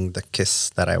getting the kiss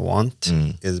that I want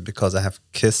is because I have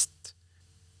kissed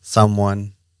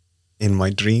someone in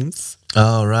my dreams,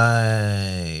 oh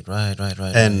right.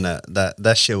 and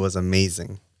that shit was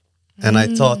amazing. And I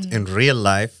thought in real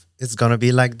life it's gonna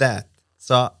be like that.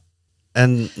 So,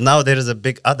 and now there is a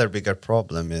bigger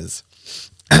problem is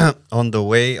on the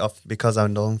way of, because I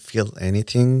don't feel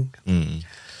anything.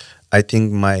 I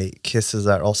think my kisses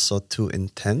are also too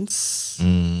intense,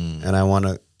 and I want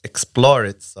to explore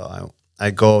it. So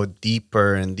I go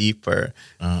deeper and deeper,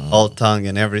 all tongue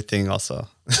and everything also.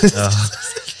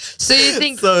 So you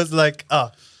think So it's like,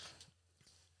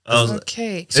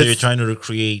 okay? So you're trying to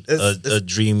recreate it's- a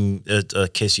dream, a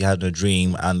kiss you had in a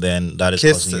dream, and then that is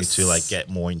causing you Kisses. to like get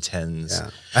more intense. yeah.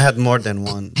 I had more than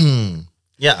one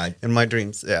Yeah, in my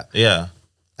dreams. Yeah. yeah.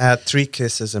 I had 3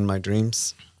 kisses in my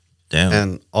dreams, Damn.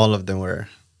 and all of them were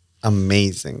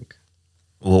amazing.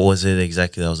 What was it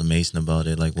exactly that was amazing about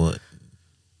it? Like what?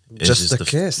 It's Just the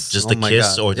kiss. Just Oh the my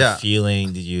kiss, God. or the Yeah.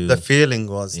 feeling? Did you? The feeling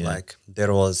was Yeah. like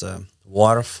there was a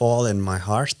waterfall in my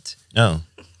heart, No,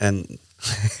 and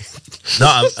no.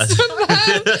 I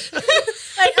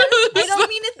don't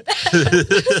mean it bad.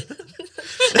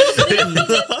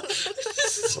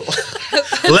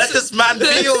 Let this man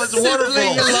feel his Sibling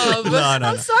waterfall. love. No.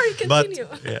 I'm sorry, But- continue.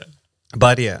 Yeah.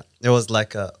 But yeah, it was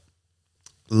like a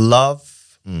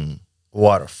love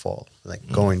waterfall, like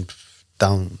going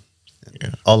down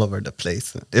all over the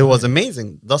place. It was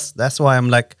amazing. That's why I'm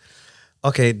like,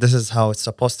 okay, this is how it's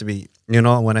supposed to be. You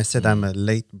know, when I said I'm a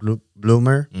late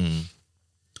bloomer,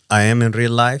 I am in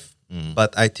real life,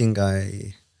 but I think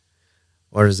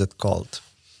what is it called?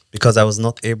 Because I was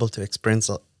not able to experience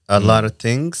a lot of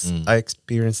things, I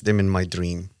experienced them in my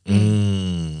dream,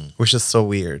 which is so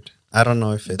weird. I don't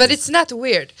know if it But is- it's not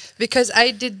weird because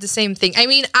I did the same thing. I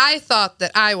mean, I thought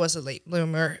that I was a late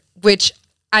bloomer, which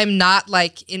I'm not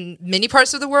like in many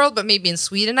parts of the world, but maybe in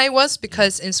Sweden I was,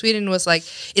 because in Sweden was like,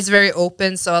 it's very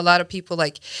open. So a lot of people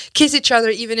like kiss each other,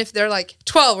 even if they're like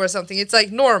 12 or something. It's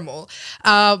like normal.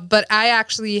 But I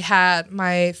actually had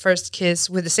my first kiss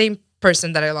with the same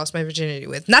person that I lost my virginity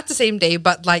with. Not the same day,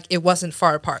 but like it wasn't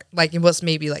far apart. Like it was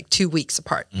maybe like 2 weeks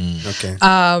apart. Okay.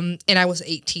 And I was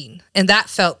 18, and that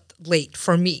felt late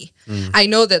for me. I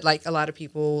know that like a lot of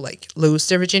people like lose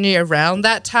their virginity around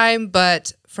that time,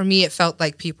 but for me it felt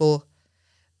like people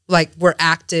like were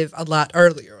active a lot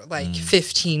earlier, like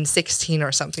 15, 16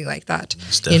 or something like that.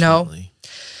 You know?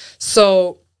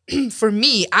 So for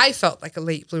me, I felt like a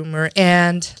late bloomer,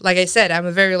 and like I said, I'm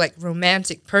a very like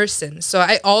romantic person. So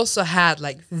I also had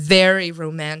like very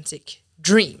romantic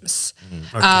dreams.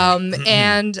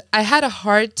 And I had a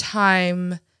hard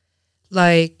time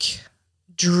like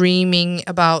dreaming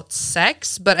about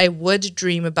sex, but I would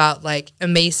dream about like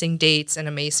amazing dates and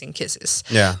amazing kisses.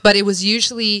 Yeah. But it was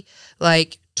usually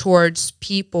like towards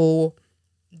people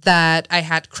that I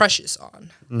had crushes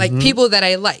on, like people that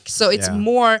I like. So it's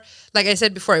more, like I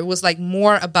said before, it was like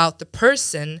more about the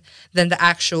person than the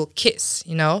actual kiss,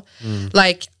 you know?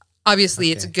 Like,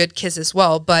 obviously it's a good kiss as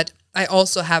well, but I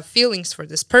also have feelings for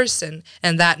this person,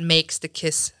 and that makes the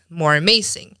kiss more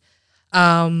amazing.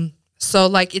 So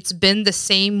like it's been the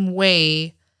same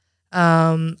way.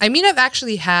 I mean, I've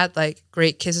actually had like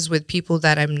great kisses with people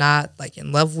that I'm not like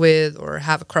in love with or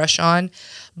have a crush on,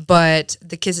 but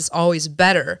the kiss is always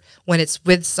better when it's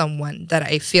with someone that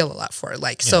I feel a lot for.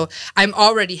 Like, so I'm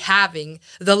already having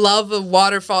the love of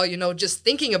waterfall, you know, just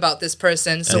thinking about this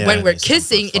person. So when we're it's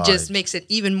kissing, it just amplified. makes it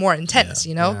even more intense,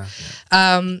 you know?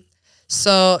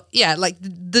 So yeah, like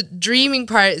the dreaming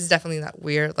part is definitely not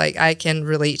weird. Like I can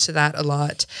relate to that a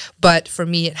lot, but for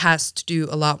me, it has to do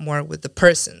a lot more with the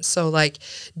person. So like,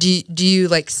 do you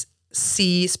like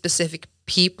see specific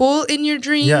people in your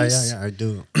dreams? Yeah, I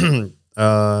do.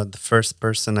 The first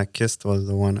person I kissed was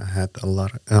the one I had a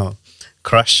lot of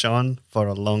crush on for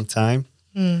a long time.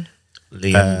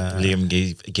 Liam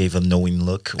gave a knowing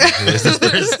look. Who is this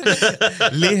person?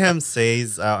 Liam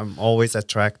says I'm always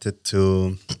attracted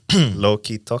to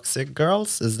low-key toxic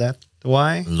girls. Is that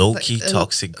why? Low-key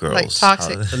toxic girls. like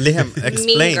toxic. Liam,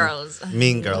 explain. Girls.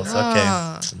 Mean Girls.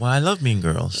 Okay. Well, I love Mean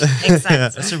Girls. Exactly.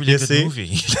 That's a really good see?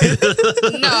 movie.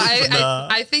 No,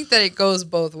 I think that it goes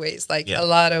both ways. Like a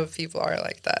lot of people are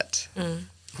like that.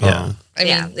 Yeah. I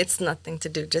mean, It's nothing to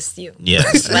do, just you.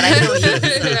 Yes. But I know you.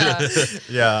 yeah.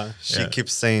 Yeah, she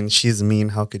keeps saying she's mean.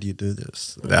 How could you do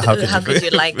this? How Could you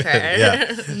like her?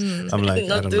 Yeah, I'm like, I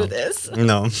Not don't do know. this.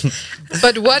 No,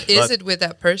 But what is it with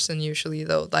that person usually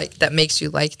though, like that makes you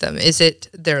like them? Is it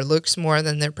their looks more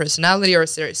than their personality, or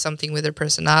is there something with their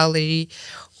personality,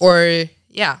 or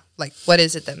like what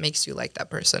is it that makes you like that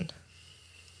person?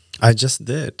 I just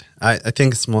did. I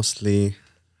think it's mostly,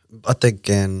 but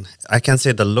again, I can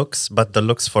say the looks, but the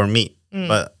looks for me.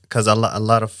 But because a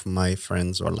lot of my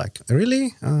friends were like,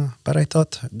 really? But I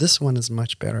thought this one is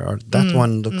much better, or that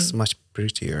one looks much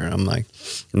prettier. I'm like,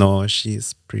 no,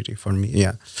 she's pretty for me.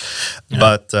 Yeah.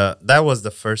 But that was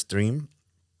the first dream.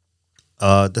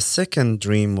 The second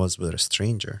dream was with a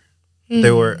stranger.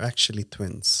 They were actually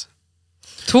twins.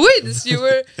 Twins? You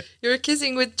were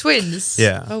kissing with twins?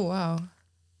 Yeah. Oh wow.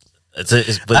 How did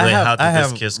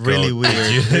this kiss go? really weird.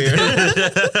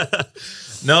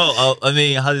 No, I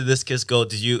mean, how did this kiss go?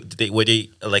 Were they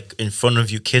like in front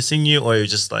of you kissing you, or you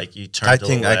just like you turned? I to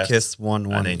think the left I kissed one.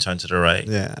 and then you turned to the right.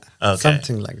 Yeah. Okay.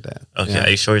 Something like that. Okay, Yeah. are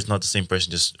you sure it's not the same person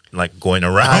just like going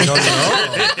around? I don't know.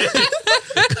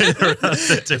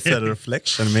 It's a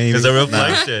reflection, maybe. It's a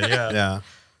reflection, yeah. Yeah.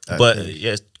 But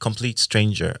yes, complete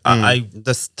stranger. I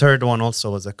This third one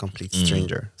also was a complete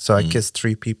stranger. So I kissed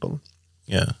 3 people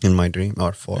yeah. in my dream,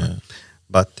 or 4.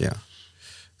 But yeah,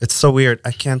 it's so weird.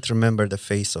 I can't remember the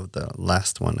face of the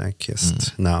last one I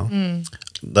kissed now.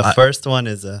 The first one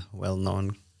is a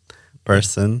well-known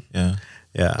person. Yeah.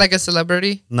 Yeah. Like a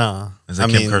celebrity? No. Is it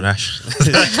Kim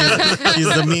Kardashian?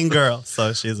 she's the mean girl,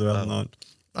 so she's well-known.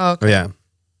 Oh, okay. Yeah.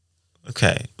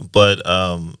 Okay, but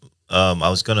I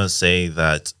was gonna say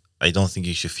that I don't think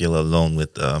you should feel alone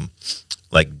with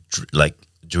like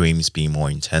dreams being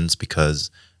more intense, because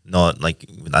not like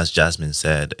as Jasmine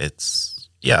said, it's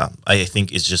I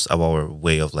think it's just our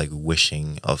way of like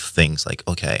wishing of things like,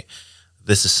 okay,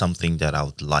 this is something that I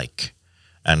would like,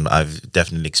 and I've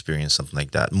definitely experienced something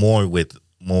like that more with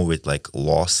like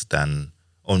loss than,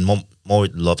 or more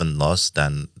with love and loss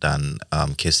than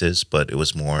kisses, but it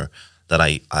was more that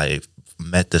I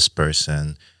met this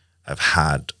person. I've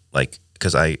had like,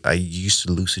 because I used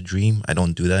to lucid dream. I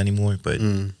don't do that anymore, but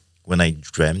when I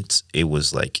dreamt, it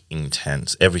was like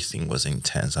intense. Everything was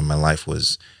intense, and my life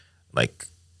was like,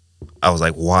 I was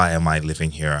like, why am I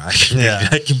living here? I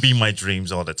can be my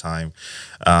dreams all the time.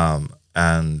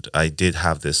 And I did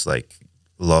have this like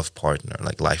love partner,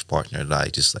 like life partner that I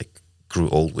just like grew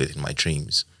old with in my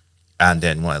dreams. And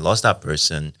then when I lost that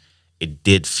person, it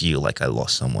did feel like I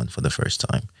lost someone for the first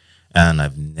time. And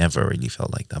I've never really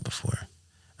felt like that before.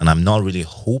 And I'm not really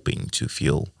hoping to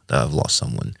feel that I've lost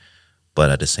someone. But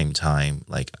at the same time,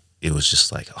 like, it was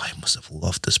just like, oh, I must have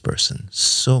loved this person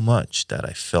so much that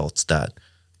I felt that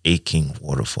aching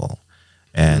waterfall.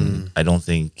 And I don't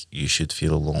think you should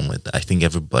feel alone with that. I think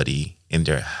everybody in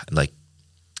their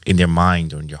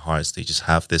mind or in their hearts, they just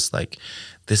have this like,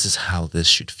 this is how this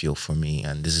should feel for me,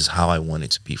 and this is how I want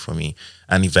it to be for me.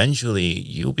 And eventually,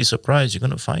 you'll be surprised. You're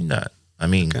gonna find that. I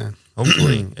mean,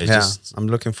 hopefully, I'm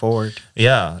looking forward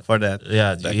yeah, for that.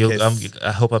 yeah. Kiss.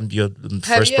 I hope I'm your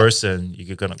first person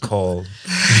you're gonna call.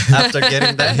 After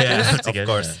getting that, Yeah, kiss, of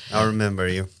course, I'll remember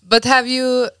you. But have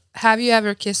you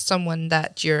ever kissed someone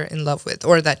that you're in love with,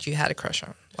 or that you had a crush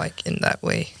on, like in that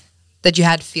way, that you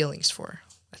had feelings for?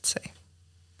 Let's say.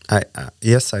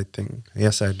 Yes, I think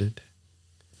yes, I did.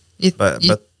 But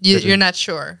You're not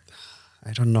sure.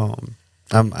 I don't know.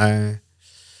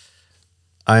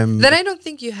 I'm. Then I don't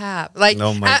think you have. Like,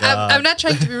 Oh my God. I'm not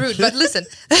trying to be rude, but listen,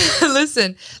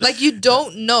 listen. Like, you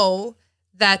don't know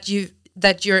that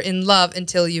you're in love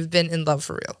until you've been in love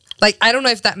for real. Like, I don't know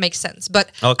if that makes sense,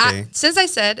 but Okay. since I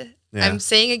said, Yeah. I'm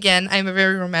saying again, I'm a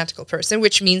very romantical person,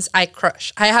 which means I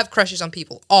have crushes on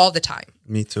people all the time,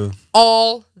 Me too.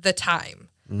 all the time.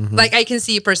 Like, I can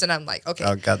see a person, I'm like, okay,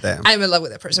 Oh goddamn. I'm in love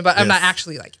with that person, but I'm not Yes.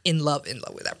 actually like in love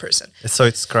with that person. So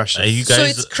it's crushes. Are you So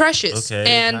guys- it's crushes. okay.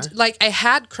 And Okay. like, I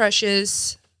had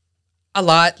crushes a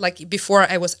lot, like before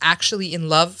I was actually in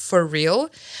love for real.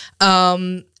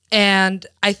 And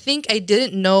I think I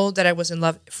didn't know that I was in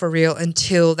love for real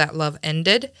until that love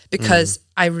ended, because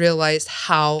I realized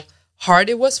how hard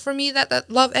it was for me that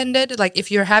love ended. Like,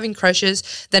 if you're having crushes,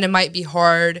 then it might be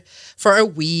hard for a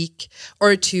week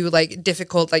or two, like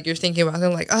difficult, like you're thinking about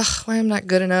them, like, oh, why I'm not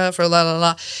good enough, or la la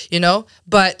la, you know.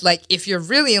 But like, if you're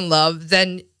really in love,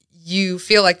 then you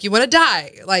feel like you want to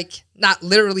die, like, not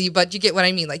literally, but you get what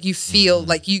I mean. Like, you feel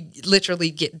like you literally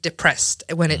get depressed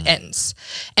when it ends.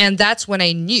 And that's when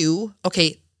I knew,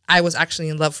 okay, I was actually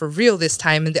in love for real this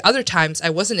time. And the other times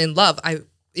I wasn't in love.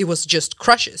 It was just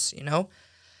crushes, you know?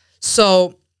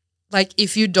 So, like,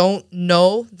 if you don't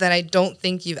know, then I don't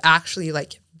think you've actually,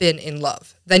 like, been in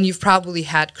love. Then you've probably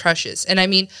had crushes. And I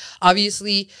mean,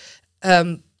 obviously,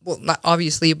 well, not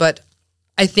obviously, but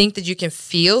I think that you can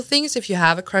feel things if you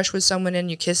have a crush with someone and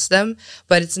you kiss them,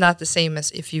 but it's not the same as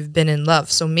if you've been in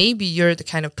love. So maybe you're the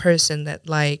kind of person that,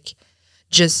 like,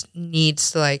 just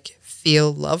needs to, like,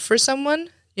 feel love for someone,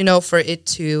 you know, for it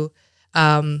to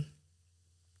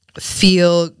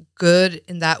feel good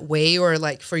in that way, or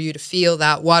like for you to feel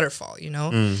that waterfall, you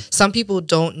know. Some people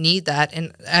don't need that,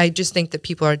 and I just think that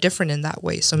people are different in that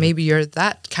way. So maybe you're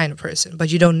that kind of person,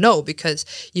 but you don't know because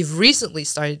you've recently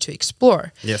started to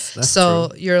explore. Yes, that's So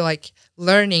true. you're like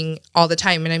learning all the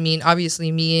time. And I mean,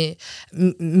 obviously me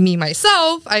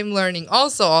myself, I'm learning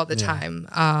also all the time.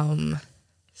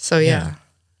 So yeah.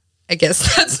 I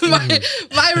guess that's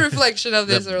my reflection of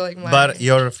this, or like my. But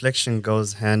your reflection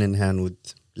goes hand in hand with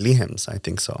Liam's, I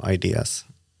think so, ideas.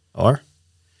 Or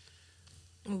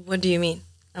What do you mean?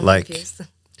 I'm Like- confused.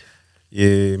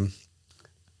 you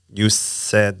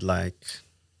said like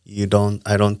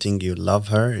I don't think you love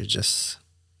her, it's just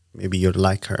maybe you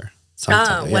like her.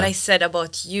 Sometimes, What yeah. I said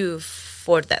about you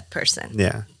for that person.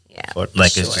 Yeah. Yeah. For-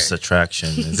 Like, Sure. it's just attraction.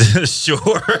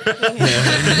 Sure.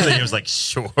 He was like,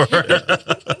 sure.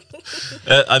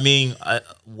 I mean,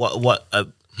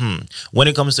 when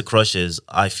it comes to crushes,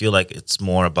 I feel like it's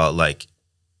more about like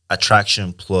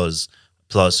attraction plus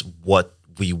what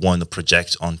we want to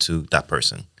project onto that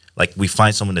person. Like, we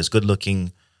find someone that's good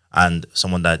looking and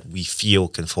someone that we feel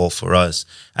can fall for us,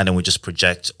 and then we just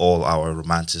project all our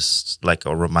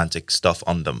romantic stuff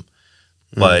on them.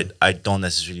 But I don't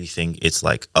necessarily think it's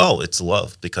like, oh, it's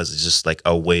love, because it's just like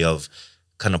a way of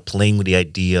kind of playing with the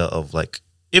idea of like,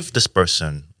 if this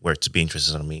person were to be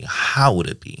interested in me, how would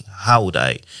it be? How would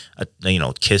I,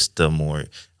 kiss them or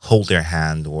hold their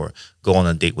hand or go on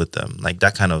a date with them? Like,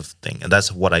 that kind of thing. And that's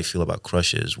what I feel about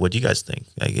crushes. What do you guys think?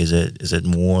 Like, is it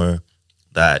more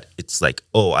that it's like,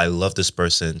 oh, I love this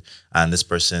person, and this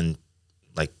person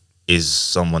like is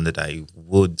someone that I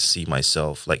would see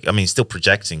myself, like, I mean, still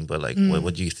projecting, but like,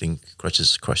 what do you think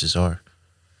crushes are?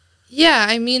 Yeah,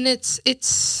 I mean,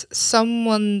 it's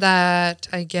someone that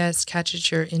I guess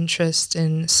catches your interest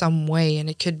in some way, and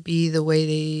it could be the way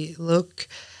they look.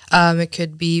 It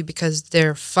could be because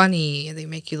they're funny and they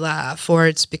make you laugh, or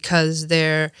it's because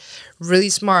they're really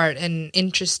smart and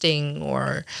interesting,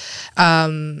 or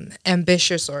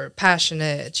ambitious or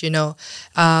passionate, you know,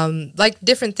 like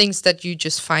different things that you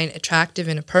just find attractive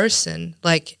in a person.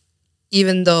 Like,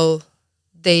 even though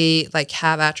they like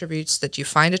have attributes that you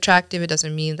find attractive, it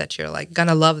doesn't mean that you're like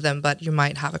gonna love them, but you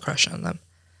might have a crush on them.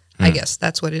 I guess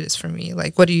that's what it is for me.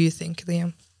 Like, what do you think,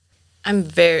 Liam?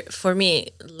 For me,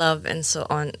 love and so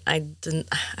on, I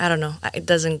don't know, it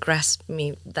doesn't grasp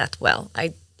me that well.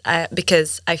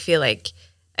 Because I feel like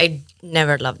I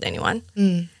never loved anyone.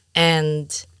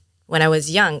 And when I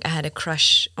was young, I had a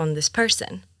crush on this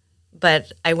person,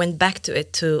 but I went back to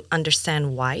it to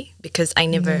understand why, because I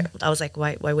was like,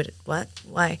 why would it, what,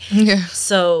 why? Yeah.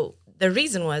 So the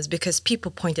reason was because people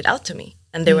pointed out to me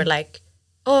and they were like,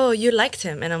 oh, you liked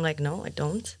him. And I'm like, no, I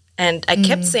don't. And I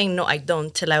kept saying, no, I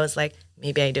don't, till I was like,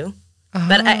 maybe I do.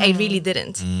 But I really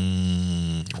didn't.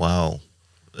 Wow.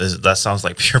 That sounds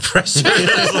like peer pressure.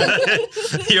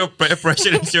 You're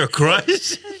pressure into your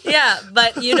crush. Yeah,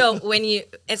 but you know, when you,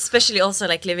 especially also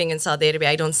like living in Saudi Arabia,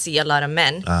 I don't see a lot of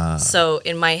men. So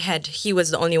in my head, he was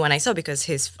the only one I saw because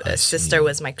his sister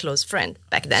was my close friend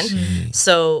back then.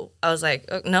 So I was like,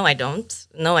 oh, no, I don't.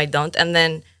 No, I don't. And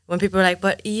then when people were like,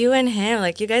 but you and him,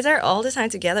 like you guys are all the time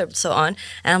together, so on.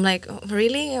 And I'm like, oh,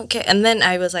 really? Okay. And then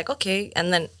I was like, okay.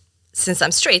 And then since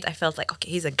I'm straight, I felt like, okay,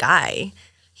 he's a guy.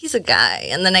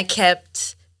 And then I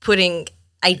kept putting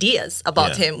ideas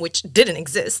about him which didn't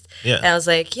exist. And I was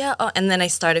like, yeah. Oh. And then I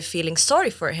started feeling sorry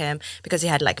for him because he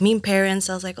had like mean parents.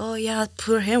 I was like, oh yeah,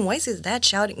 poor him. Why is his dad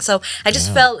shouting? So I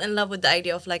just fell in love with the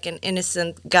idea of like an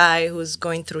innocent guy who's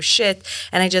going through shit.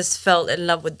 And I just fell in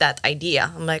love with that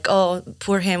idea. I'm like, oh,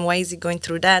 poor him. Why is he going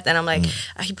through that? And I'm like,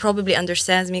 he probably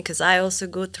understands me because I also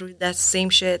go through that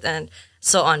same shit and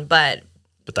so on. But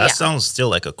that sounds still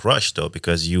like a crush, though,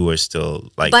 because you were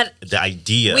still like the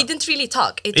idea. We didn't really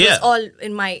talk. It was all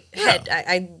in my head.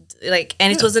 I like,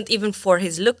 and it wasn't even for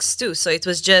his looks too. So it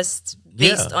was just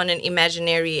based on an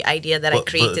imaginary idea that I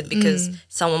created because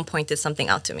someone pointed something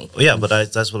out to me. Yeah, but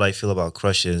that's what I feel about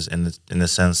crushes in the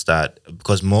sense that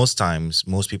because most times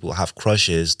most people have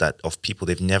crushes that of people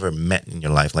they've never met in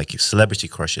your life. Like celebrity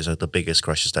crushes are the biggest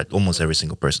crushes that almost every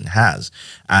single person has.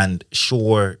 And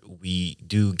sure, we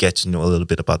do get to know a little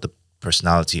bit about the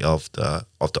personality of the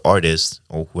artist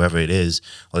or whoever it is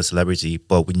or the celebrity,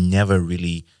 but we never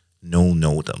really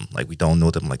know them. Like we don't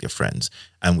know them like they're friends,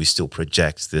 and we still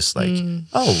project this like,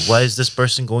 oh, why is this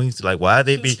person going through? Like, why are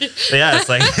they be? Yeah, it's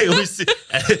like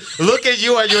look at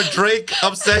you and your Drake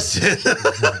obsession.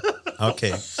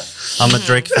 Okay, I'm a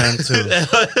Drake fan too.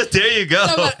 There you go.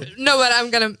 No, but I'm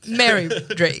gonna marry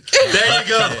Drake. There you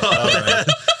go. Right.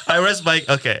 I rest my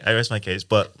case,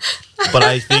 but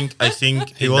I think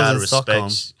He in was that in Stockholm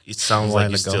respect, it sounds a like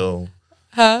while you ago. still.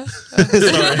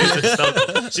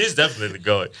 She's definitely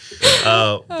going.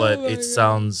 But it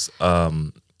sounds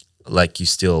like you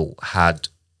still had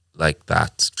like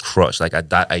that crush, like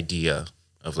that idea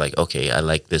of like, okay, I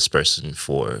like this person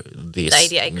for this. The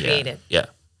idea I created. Yeah.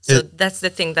 So that's the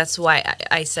thing. That's why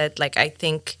I said like I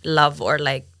think love or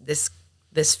like this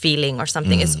feeling or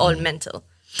something is all mental.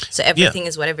 So everything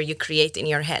is whatever you create in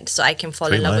your head. So I can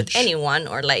fall in love with anyone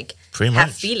or like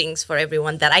have feelings for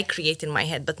everyone that I create in my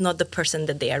head, but not the person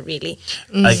that they are really.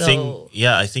 I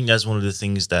think that's one of the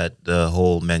things that the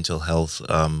whole mental health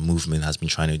movement has been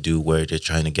trying to do, where they're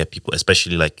trying to get people,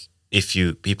 especially like if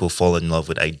people fall in love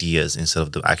with ideas instead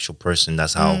of the actual person.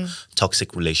 That's how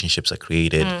toxic relationships are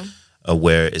created,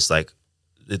 where it's like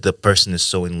the person is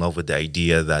so in love with the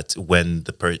idea that when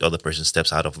the other person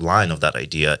steps out of line of that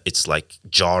idea, it's like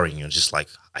jarring. You're just like,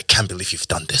 I can't believe you've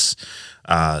done this.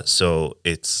 So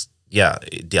it's,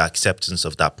 the acceptance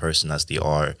of that person as they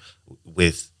are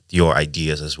with your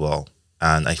ideas as well.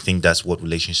 And I think that's what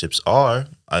relationships are,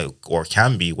 or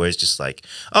can be, where it's just like,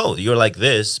 oh, you're like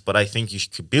this, but I think you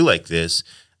could be like this.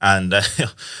 And,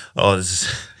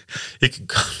 you can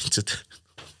come into...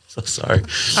 So sorry.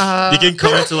 You can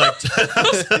come into like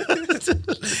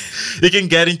you can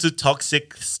get into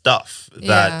toxic stuff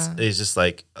that is just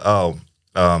like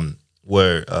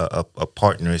where a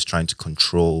partner is trying to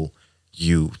control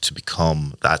you to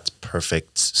become that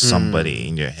perfect somebody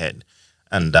in your head,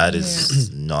 and that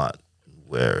is not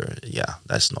where.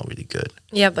 That's not really good.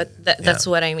 Yeah, but that's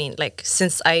what I mean. Like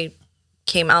since I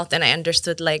came out and I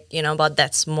understood like about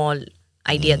that small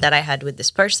idea that I had with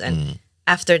this person.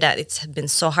 After that, it's been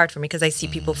so hard for me because I see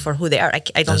people for who they are.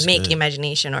 I don't make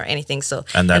imagination or anything. So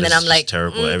and then I'm like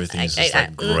terrible. Everything is just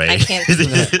like great. I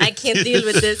can't deal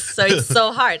with this. So it's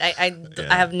so hard. I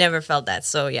have never felt that.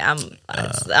 So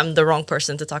I'm the wrong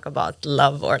person to talk about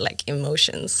love or like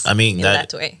emotions. I mean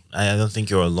that way. I don't think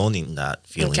you're alone in that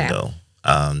feeling though.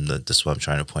 That's what I'm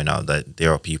trying to point out, that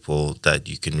there are people that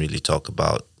you can really talk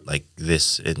about like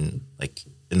this in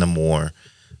a more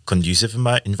conducive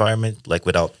environment, like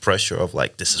without pressure of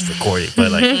like this is recorded,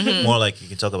 but like more like you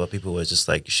can talk about people who are just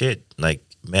like shit, like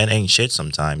men ain't shit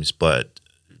sometimes, but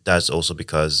that's also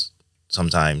because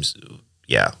sometimes,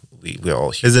 yeah, we're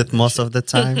all Is human it most of the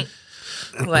time?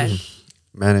 What?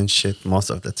 Man and shit most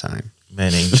of the time.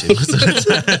 men ain't shit most of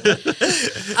the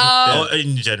time. Oh,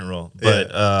 in general,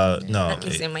 but no, At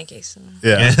least in my case.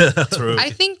 Yeah. true. I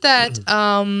think that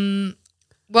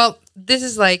well, this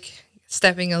is like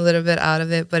stepping a little bit out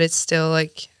of it, but it's still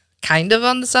like kind of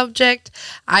on the subject.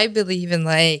 I believe in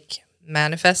like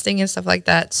manifesting and stuff like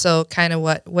that. So kind of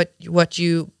what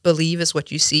you believe is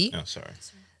what you see, Oh, sorry.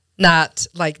 not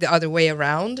like the other way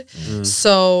around.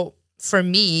 So for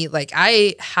me, like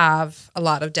I have a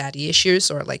lot of daddy issues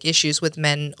or like issues with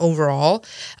men overall.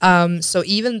 So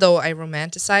even though I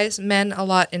romanticize men a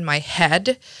lot in my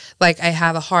head, like I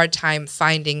have a hard time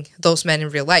finding those men in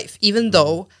real life, even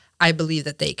though I believe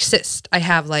that they exist. I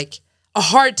have like a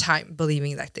hard time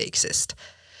believing that they exist.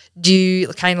 Do you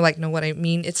kind of like know what I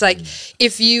mean? It's like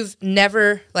if you've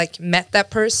never like met that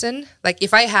person, like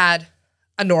if I had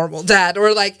a normal dad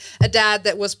or like a dad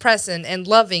that was present and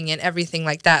loving and everything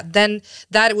like that, then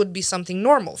that would be something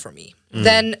normal for me.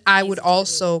 Then I would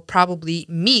also probably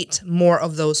meet more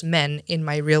of those men in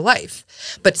my real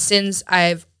life. But since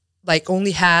I've like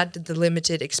only had the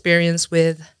limited experience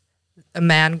with a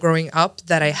man growing up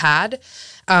that I had,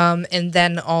 and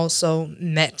then also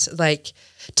met like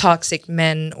toxic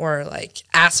men or like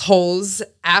assholes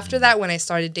after that when I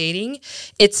started dating,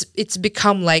 it's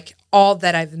become like all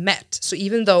that I've met. So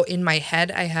even though in my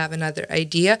head I have another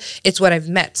idea, it's what I've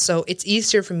met. So it's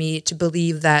easier for me to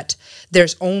believe that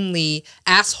there's only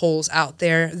assholes out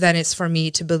there than it's for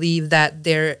me to believe that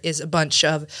there is a bunch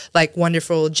of like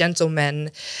wonderful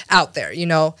gentlemen out there, you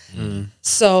know?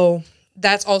 So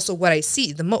that's also what I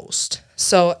see the most.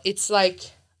 So it's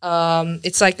like a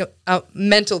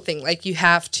mental thing. Like you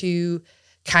have to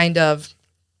kind of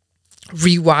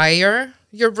rewire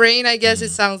your brain, I guess. It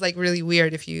sounds like really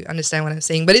weird if you understand what I'm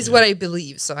saying, but it's what I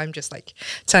believe. So I'm just like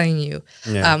telling you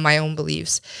my own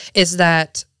beliefs. Is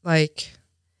that like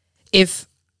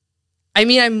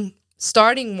I'm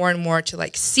starting more and more to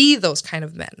like see those kind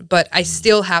of men, but I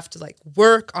still have to like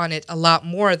work on it a lot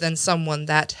more than someone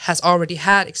that has already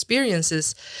had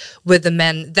experiences with the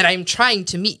men that I'm trying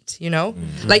to meet, you know?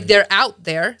 Like they're out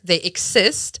there, they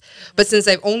exist, but since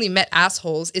I've only met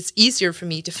assholes, it's easier for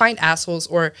me to find assholes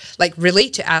or like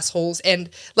relate to assholes and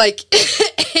like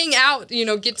hang out, you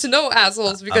know, get to know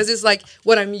assholes because it's like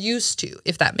what I'm used to,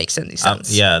 if that makes any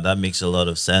sense. Yeah, that makes a lot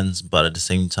of sense. But at the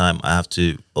same time, I have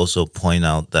to also point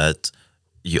out that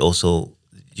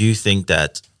you think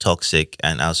that toxic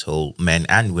and asshole men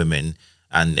and women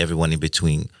and everyone in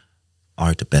between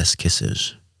are the best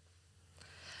kissers.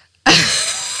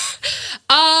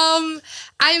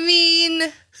 I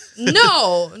mean,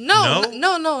 no,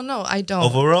 I don't.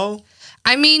 Overall?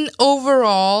 I mean,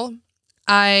 overall,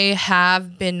 I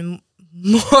have been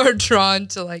more drawn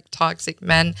to like toxic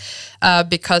men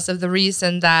because of the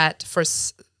reason that for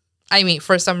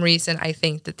some reason I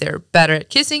think that they're better at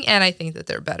kissing and I think that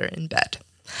they're better in bed.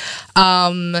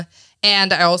 And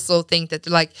I also think that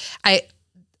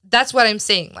that's what I'm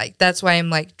saying. Like, that's why I'm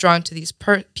like drawn to these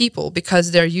people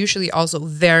because they're usually also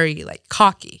very like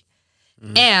cocky.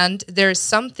 And there's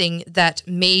something that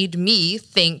made me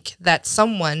think that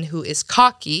someone who is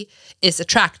cocky is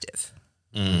attractive.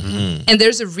 And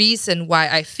there's a reason why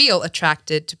I feel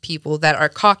attracted to people that are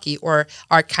cocky or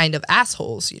are kind of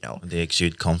assholes, you know. They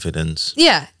exude confidence.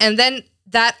 Yeah, and then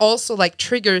that also like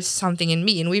triggers something in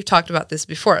me, and we've talked about this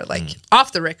before, like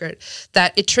off the record,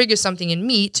 that it triggers something in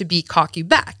me to be cocky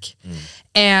back.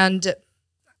 And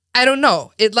I don't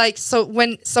know. It like, so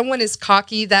when someone is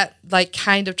cocky, that like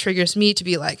kind of triggers me to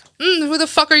be like, who the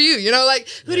fuck are you? You know, like,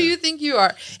 who do you think you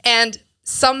are? And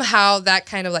somehow that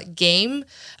kind of like game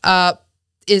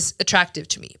is attractive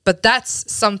to me. But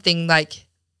that's something like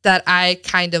that I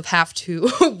kind of have to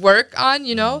work on,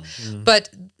 you know? But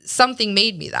something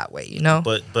made me that way, you know?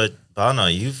 But Bana,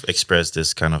 you've expressed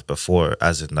this kind of before,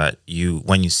 as in that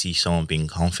when you see someone being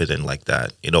confident like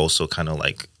that, it also kind of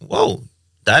like, whoa,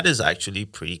 that is actually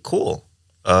pretty cool.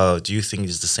 Do you think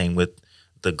it's the same with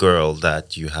the girl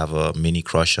that you have a mini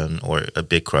crush on or a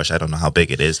big crush? I don't know how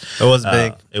big it is. It was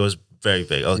big. It was very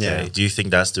big. Okay. Yeah. Do you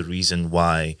think that's the reason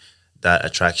why that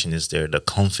attraction is there, the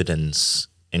confidence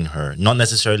in her? Not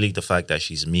necessarily the fact that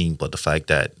she's mean, but the fact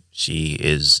that she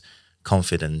is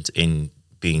confident in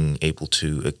being able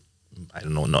to,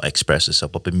 not express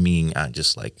herself, but be mean and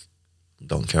just like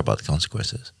don't care about the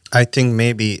consequences. I think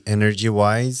maybe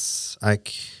energy-wise,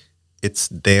 like it's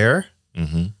there,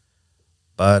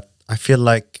 but I feel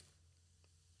like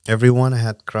everyone I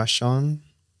had crush on,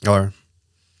 or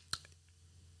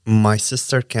my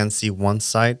sister can see one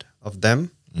side of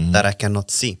them that I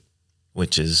cannot see.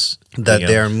 which is that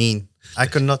they are mean. I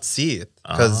could not see it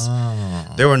because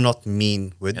they were not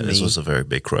mean with me. This was a very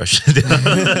big crush.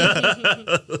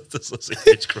 This was a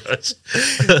huge crush.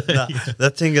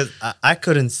 The thing is, I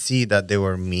couldn't see that they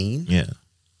were mean. Yeah.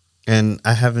 And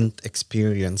I haven't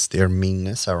experienced their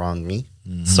meanness around me.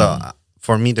 So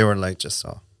for me, they were like just,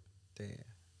 Oh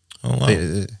wow.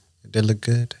 they look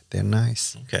good. They're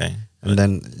nice. Okay. And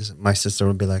then my sister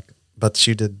would be like, but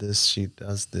she did this, she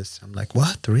does this. I'm like,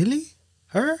 what? Really?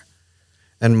 Her?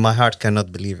 And my heart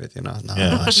cannot believe it, No,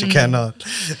 she cannot.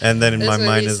 And then in That's my when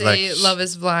mind we is say like, love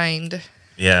is blind.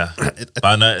 Yeah.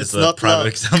 Anna is it's a not prime love.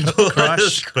 example.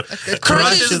 Crush.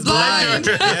 Crush is blind.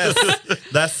 Yes,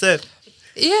 that's it.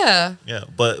 Yeah. Yeah,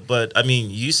 but I mean,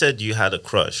 you said you had a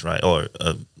crush, right? Or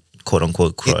a quote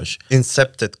unquote crush,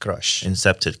 Incepted crush.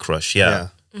 incepted crush. Yeah.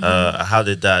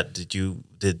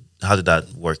 How did that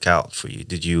work out for you?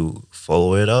 Did you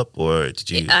follow it up, or did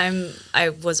you?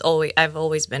 I've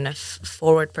always been a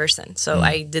forward person, so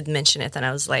I did mention it, and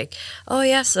I was like, oh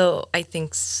yeah, so I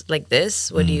think like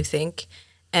this. What do you think?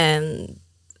 And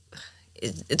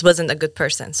it wasn't a good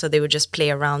person, so they would just play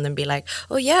around and be like,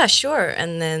 oh yeah, sure,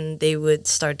 and then they would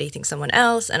start dating someone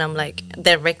else, and I'm like,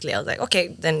 directly I was like, okay,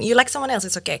 then you like someone else,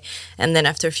 it's okay. And then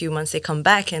after a few months they come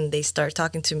back and they start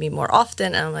talking to me more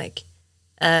often, and I'm like,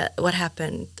 what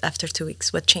happened after 2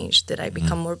 weeks? What changed? Did I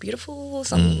become more beautiful?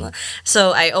 Something.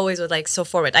 So I always would like, so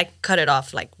forward. I cut it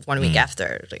off like 1 week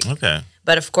after. Like, Okay.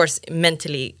 but of course,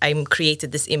 mentally, I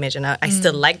created this image, and I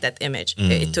still like that image.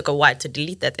 It took a while to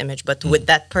delete that image, but with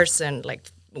that person, like,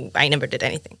 I never did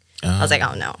anything. I was like,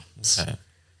 oh no. Okay.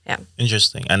 Yeah.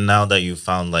 Interesting. And now that you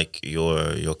found like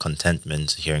your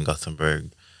contentment here in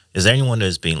Gothenburg, is there anyone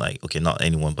that's been like, okay, not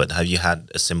anyone, but have you had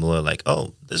a similar like,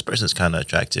 oh, this person's kind of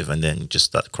attractive, and then just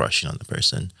start crushing on the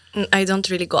person? I don't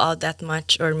really go out that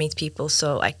much or meet people,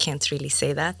 so I can't really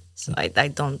say that. So I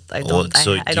don't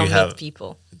so I do don't you have- meet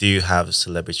people. Do you have a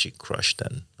celebrity crush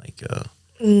then? Like,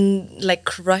 Like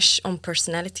crush on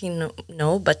personality,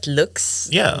 no, but looks.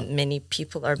 Yeah. Many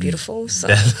people are beautiful. So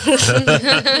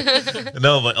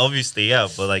no, but obviously, yeah.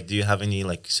 But like, do you have any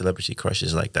like celebrity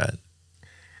crushes like that?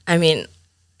 I mean,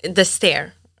 the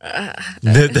stare.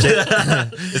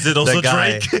 Is it also The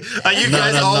guy. Drake? Are you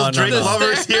guys all Drake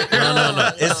lovers here?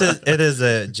 No. It is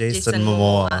Jason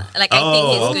Momoa. Like, I think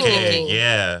he's good okay. looking.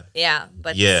 Yeah. Yeah,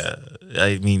 but Yeah.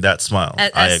 I mean, that smile.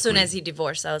 as soon as he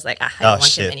divorced, I was like, I don't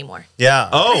want him anymore. Yeah.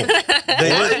 Oh,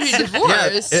 He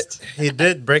divorced. He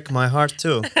did break my heart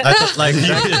too. I thought like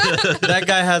that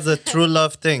guy has a true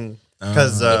love thing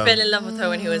because He fell in love with her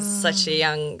when he was such a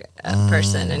young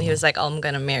person, and he was like, "Oh, I'm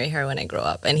gonna marry her when I grow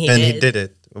up," and he did.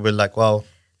 it. We're like, wow.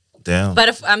 damn. But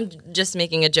if I'm just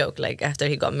making a joke, like after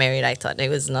he got married, I thought he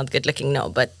was not good looking. No,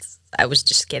 but I was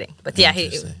just kidding. But yeah, he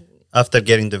Interesting. After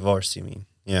getting divorced, you mean?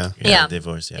 Yeah. yeah.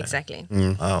 Divorce. Yeah. exactly.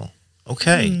 Oh.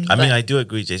 Okay. I mean, I do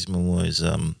agree. Jason Momoa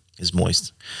is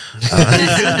moist.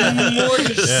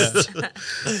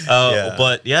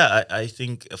 But yeah, I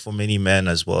think for many men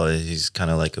as well, he's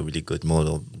kind of like a really good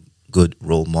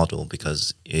role model,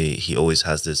 because he always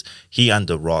has this. He and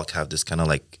The Rock have this kind of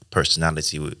like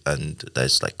personality, and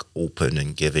that's like open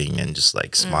and giving and just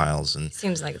like smiles and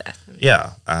Seems like that.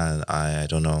 yeah. And I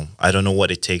don't know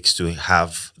what it takes to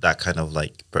have that kind of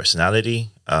like personality.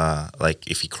 Like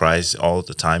if he cries all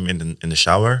the time in the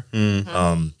shower.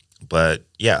 But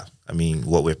yeah, I mean,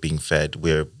 what we're being fed,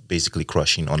 we're basically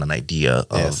crushing on an idea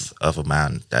of a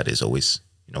man that is always,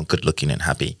 good looking and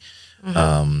happy.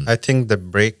 I think the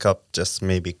breakup just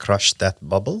maybe crushed that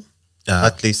bubble.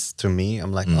 At least to me,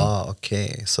 I'm like, oh,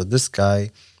 okay. So this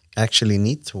guy actually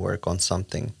needs to work on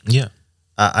something. Yeah.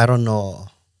 I don't know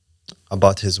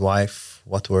about his wife.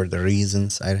 What were the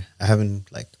reasons? I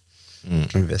haven't like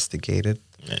investigated.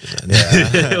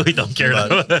 We don't care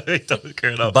enough. We don't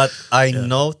care enough. But I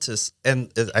noticed, and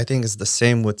I think it's the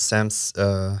same with Sam.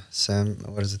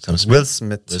 What is it? Sam Smith? Will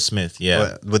Smith. Will Smith,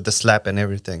 yeah. With the slap and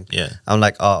everything. Yeah. I'm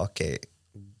like, oh, okay.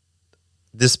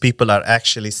 These people are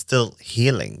actually still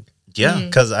healing. Yeah.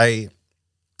 Because I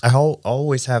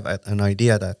always have an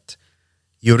idea that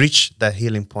you reach that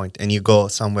healing point and you go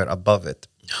somewhere above it.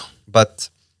 But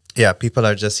yeah, people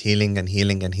are just healing and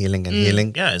healing and healing and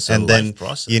healing. Yeah, it's a and life then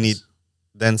process.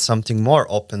 then something more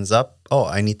opens up. Oh,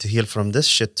 I need to heal from this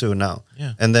shit too now.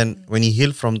 Yeah. And then when you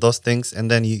heal from those things, and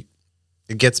then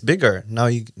it gets bigger. Now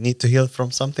you need to heal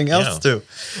from something else too.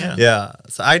 Yeah. Yeah.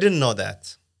 So I didn't know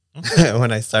that.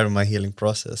 when I started my healing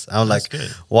process. I'm That's like, good.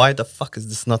 why the fuck is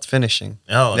this not finishing?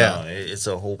 Oh Yeah. no, it's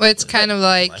a whole. Well, it's kind of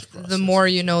like life the process. more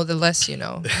you know, the less you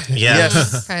know. Yeah.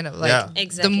 Yes. Kind of like Yeah.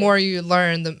 Exactly. the more you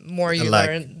learn, the more you Like-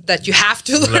 learn that you have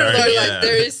to learn, Learn, or yeah. like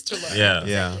there is to learn. Yeah.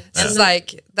 Yeah. It's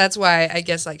like that's why I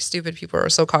guess like stupid people are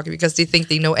so cocky because they think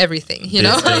they know everything. You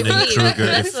know. The Dunning-Kruger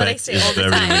That's what I effect say is all the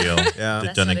very time. real. Yeah. The That's what I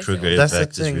say Dunning-Kruger all the That's the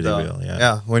effect is thing, really though. real.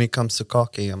 Yeah. When it comes to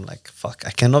cocky, I'm like, fuck,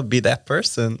 I cannot be that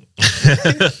person.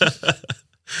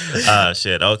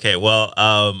 Shit. Okay. Well,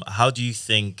 how do you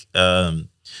think?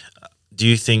 Do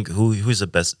you think who's the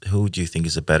best? Who do you think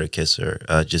is a better kisser,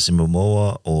 Jason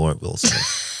Momoa or Will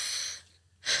Smith?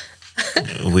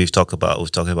 We've talked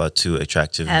about two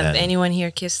attractive Have men. anyone here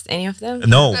kissed any of them?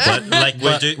 No, but like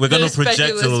we're gonna There's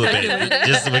project a little bit.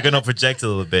 speculation. We're gonna project a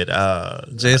little bit.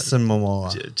 Jason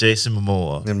Momoa, Jason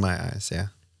Momoa. in my eyes, yeah.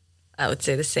 I would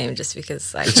say the same, just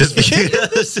because Just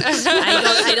because.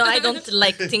 I don't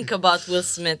like think about Will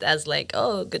Smith as like,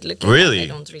 oh, good looking. Really? I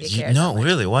don't really You- care. No, that much.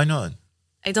 really. Why not?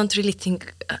 I don't really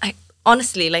think.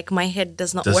 Honestly, like my head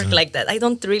does not work Doesn't- like that. I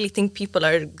don't really think people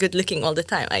are good looking all the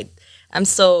time. I'm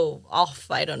so off.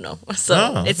 I don't know. So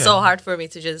Oh, it's okay. so hard for me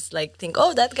to just like think,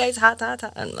 oh, that guy's hot,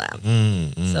 and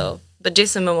so. But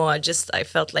Jason Momoa, I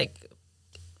felt like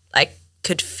I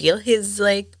could feel his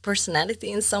like personality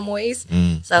in some ways.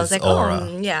 So I was His like, aura.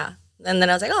 oh, yeah. And then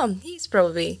I was like, oh, he's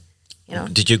probably, you know.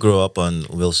 Did you grow up on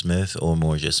Will Smith or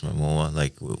more Jason Momoa?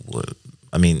 Like,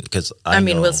 I mean, because I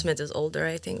mean, know Will Smith is older,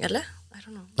 I think. I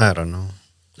don't know. I don't know.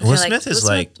 I feel Will Smith is Will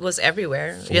like, was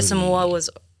everywhere. Jason Momoa was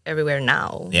everywhere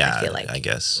now. yeah, I feel like. I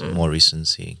guess more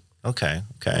recency. Okay.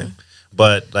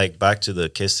 But like back to the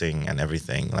kissing and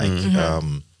everything, like,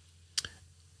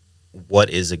 what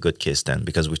is a good kiss then?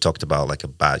 Because we talked about like a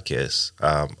bad kiss.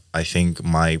 I think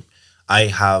I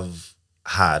have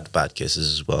had bad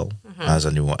kisses as well, as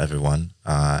everyone,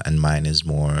 and mine is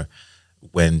more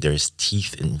when there's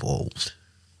teeth involved.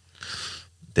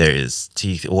 There is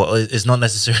teeth. Well, it's not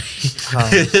necessarily.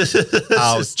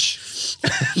 Ouch.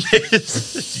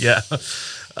 Yeah.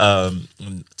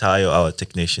 Tayo, our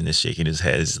technician, is shaking his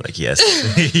head. He's like, yes,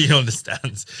 he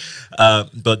understands.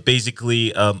 But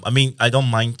basically, I mean, I don't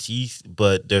mind teeth,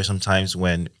 but there's some times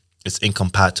when it's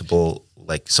incompatible.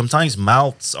 Like sometimes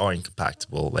mouths are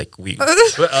incompatible. Like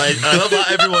I love how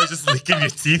everyone's just licking your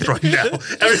teeth right now.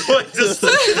 Everyone's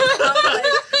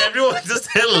just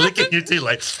licking your teeth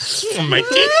like, oh my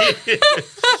teeth.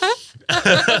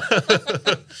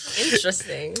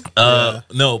 Interesting.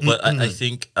 No, but I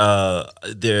think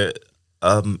there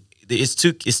it's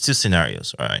two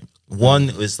scenarios. All right, one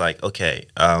is like, okay,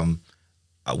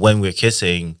 when we're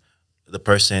kissing, the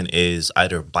person is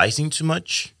either biting too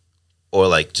much or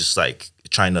like just like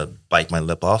trying to bite my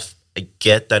lip off. I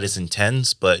get that it's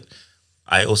intense, but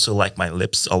I also like my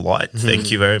lips a lot.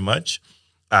 Thank you very much.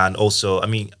 And also, I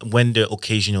mean, when the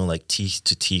occasional like teeth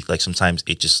to teeth, like sometimes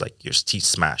it just like your teeth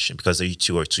smash and because you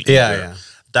two are too eager. Yeah.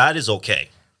 That is okay.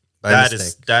 By That mistake.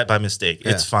 is that by mistake.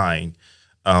 It's Yeah. fine.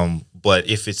 But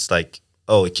if it's like,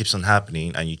 oh, it keeps on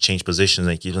happening and you change positions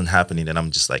and it keeps on happening, then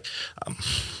I'm just like,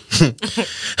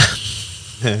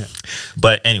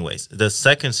 But anyways, the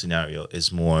second scenario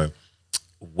is more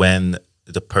when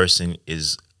the person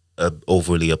is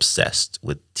overly obsessed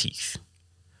with teeth.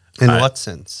 In I- what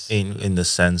sense? In the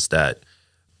sense that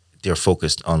they're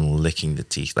focused on licking the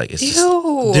teeth. Like it's just,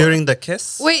 Ew. During the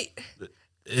kiss? Wait,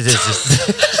 it is just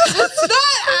that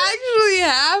actually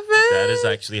happened? that has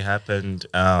actually happened.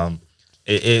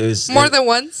 It was More than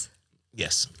once?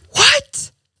 yes.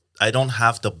 What? I don't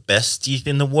have the best teeth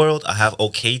in the world. I have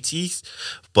okay teeth,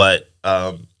 but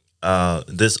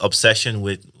this obsession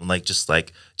with just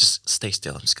stay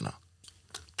still. I'm just gonna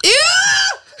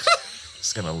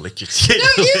Ew! lick your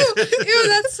teeth. Ew,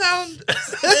 that sound.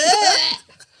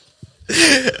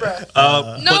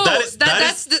 No, but that is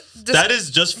that's the that is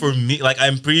just for me. Like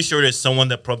I'm pretty sure there's someone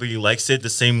that probably likes it the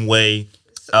same way.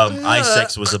 Eye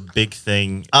sex was a big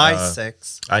thing. Eye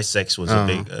sex. Eye sex was a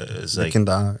big. It's like Licking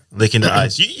the eye. licking the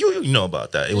eyes. You know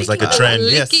about that. It was like a trend.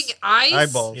 Yes. licking eyes.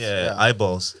 Eyeballs. Yeah,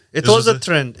 eyeballs. It This was a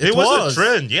trend. It was a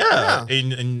trend, yeah. Yeah.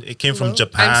 And it came from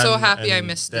Japan. I'm so happy I and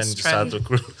missed then this decided trend. to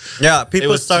grow. Yeah, It people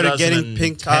was started getting 2010.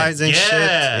 pink eyes and shit.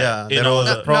 Yeah, You there know, was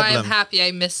a the- No, I am problem. happy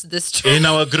I missed this trend. In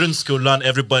our grundskolan,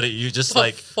 everybody, you just The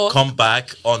like fuck? come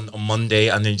back on a Monday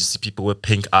and then you see people with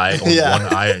pink eye on Yeah.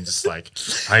 one eye and just like,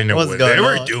 I know What's what they going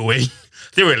were on? doing.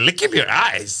 They were licking your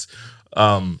eyes.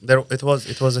 There, it was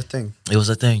a thing. It was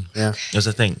a thing. Yeah. It was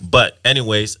a thing. But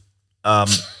anyways,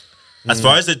 as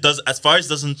far as it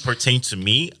doesn't pertain to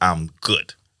me, I'm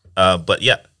good. But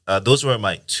yeah, those were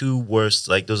my two worst.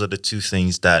 Like those are the two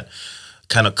things that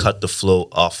kind of cut the flow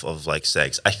off of like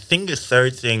sex. I think the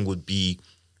third thing would be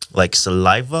like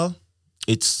saliva,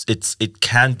 it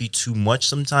can be too much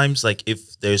sometimes. Like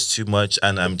if there's too much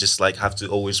and I'm just like have to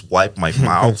always wipe my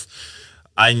mouth.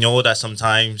 I know that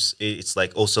sometimes it's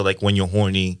like also like when you're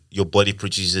horny, your body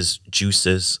produces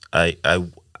juices.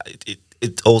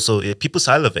 It also people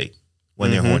salivate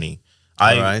when they're horny.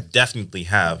 I definitely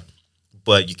have,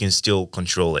 but you can still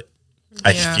control it.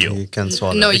 I feel You can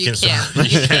swallow. No, it. you can't.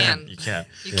 you can. You can.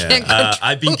 You can't control.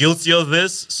 I've been guilty of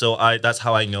this, so that's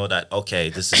how I know that okay,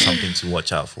 this is something to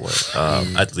watch out for,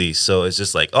 at least. So it's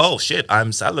just like, oh shit,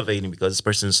 I'm salivating because this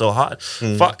person is so hot.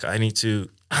 Fuck, I need to,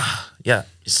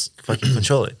 just fucking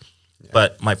control it.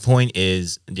 But my point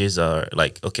is, these are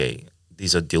like, okay,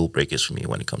 these are deal breakers for me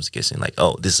when it comes to kissing. Like,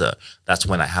 oh, that's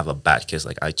when I have a bad kiss.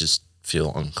 Like, I just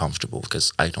feel uncomfortable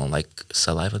because I don't like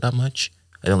saliva that much.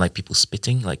 I don't like people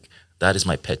spitting. Like, that is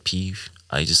my pet peeve.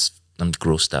 I'm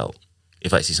grossed out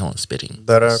if I see someone spitting.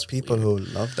 There are It's people weird.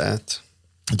 who love that.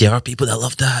 There are people that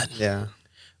love that. Yeah.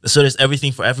 So there's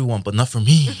everything for everyone, but not for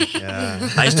me. Yeah.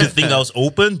 I used to think I was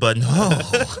open, but no.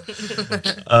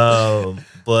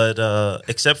 But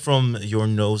except from your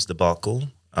nose debacle,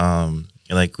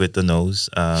 like with the nose,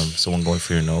 someone going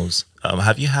for your nose,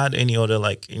 have you had any other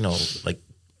like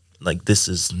this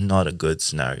is not a good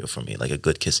scenario for me, like a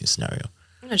good kissing scenario?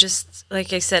 Just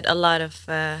like I said, a lot of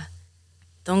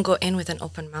don't go in with an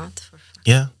open mouth.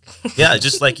 Yeah,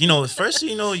 just like first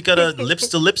you gotta lips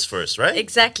to lips first, right?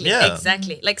 Exactly, Yeah.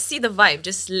 exactly. Like, see the vibe.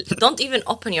 Just don't even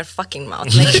open your fucking mouth.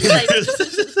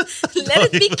 Like,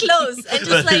 let it be closed and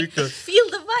just like feel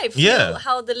the vibe. Feel Yeah.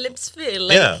 how the lips feel.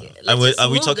 Like, Yeah, are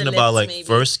we move talking the about lips, like maybe.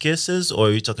 first kisses, or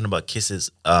are we talking about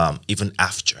kisses even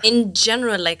after? In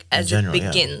general, like as general, it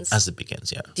yeah. begins. As it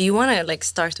begins, yeah. Do you want to like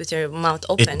start with your mouth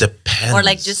open? depends. Or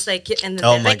like just like and then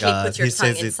Oh my directly God, put your he tongue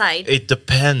says it- inside. It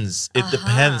depends. It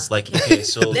depends. Like okay,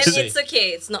 so Then say, it's okay.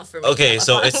 It's not for me. okay,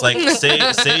 so it's like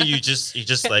say you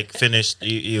just like finished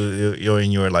you're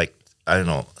in your like I don't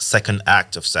know second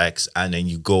act of sex, and then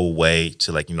you go away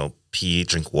to like pee,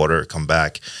 drink water, come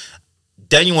back.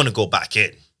 Then you want to go back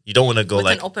in. You don't want to go with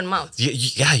like an open mouth.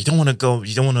 yeah. You don't want to go.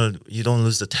 You don't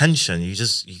lose the tension. You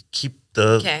keep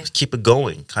keep it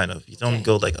going. Kind of. You don't Okay.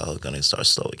 go like gonna start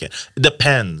slow again. It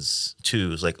depends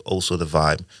too. It's like also the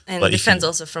vibe. And But it if depends you-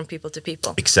 also from people to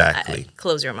people. Exactly.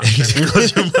 Close your mouth. for me.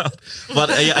 Close your mouth. But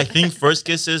I think first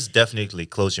kisses definitely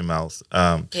close your mouth.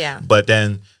 Yeah. But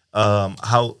then,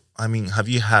 have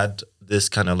you had this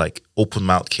kind of like open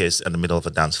mouth kiss in the middle of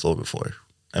a dance floor before?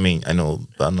 I mean, I know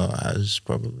Bana has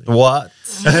probably. What?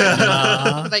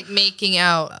 Like making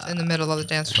out in the middle of the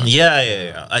dance floor.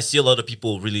 Yeah. I see a lot of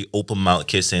people really open mouth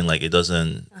kissing, like it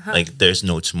doesn't, like there's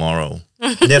no tomorrow.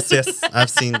 Yes. I've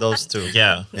seen those too.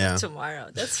 Yeah. Yeah. Tomorrow.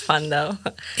 That's fun though.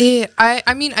 Yeah,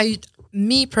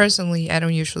 me personally, I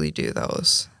don't usually do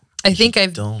those. I think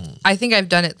I've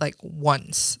done it like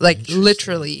once, like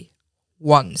literally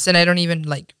once, and I don't even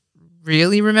like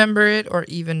really remember it or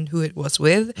even who it was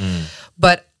with.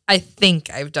 But I think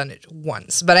I've done it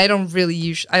once, but I don't really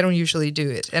usually do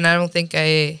it, and I don't think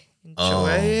I enjoy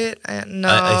it.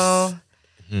 No.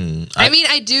 I mean,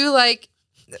 I do like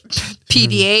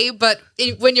PDA, but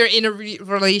when you're in a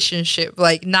relationship,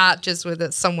 like not just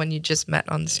with someone you just met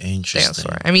on the dance Interesting.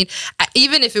 floor. I mean,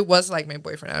 even if it was like my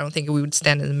boyfriend, I don't think we would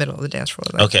stand in the middle of the dance floor.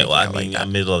 Like, Okay, well, I making out mean, like that.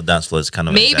 middle of dance floor is kind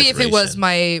of an Maybe if it was exaggeration.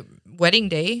 my wedding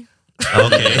day.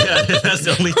 Okay, that's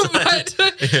the only time.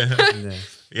 But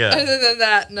Yeah. other than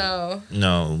that, no.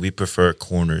 No, we prefer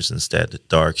corners instead,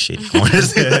 dark, shady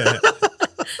corners.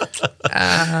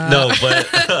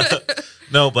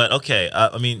 No, but okay.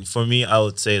 I mean, for me, I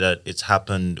would say that it's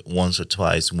happened once or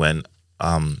twice when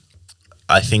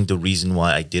I think the reason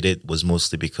why I did it was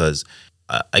mostly because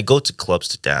I go to clubs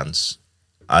to dance.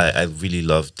 I really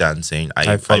love dancing.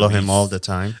 I follow really him all the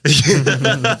time.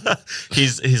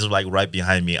 He's like right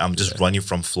behind me. I'm just running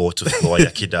from floor to floor,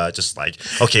 Yakida, just like,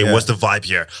 okay, what's the vibe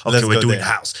here? Okay, Let's we're go doing there.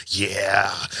 house.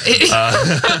 Yeah.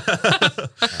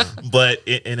 But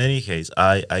in any case,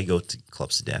 I go to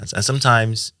clubs to dance. And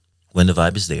sometimes when the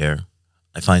vibe is there,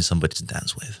 I find somebody to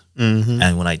dance with.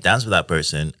 And when I dance with that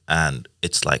person and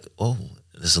it's like, oh,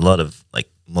 there's a lot of like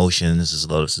motions, there's a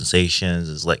lot of sensations,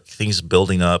 there's like things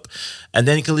building up. And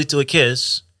then it can lead to a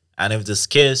kiss. And if this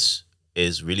kiss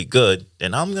is really good,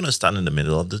 then I'm going to stand in the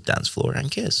middle of the dance floor and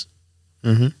kiss.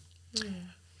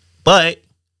 But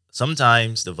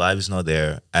sometimes the vibe is not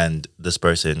there and this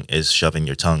person is shoving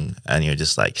your tongue and you're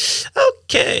just like,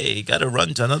 okay, gotta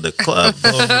run to another club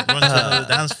or run to another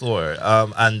dance floor.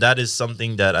 And that is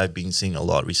something that I've been seeing a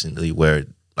lot recently where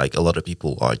like a lot of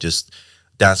people are just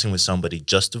dancing with somebody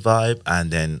just to vibe,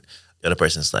 and then the other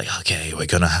person's like, okay, we're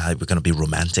gonna be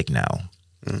romantic now.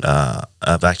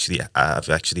 I've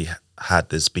actually had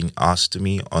this being asked to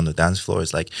me on the dance floor.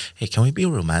 It's like, hey, can we be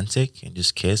romantic and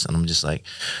just kiss? And I'm just like,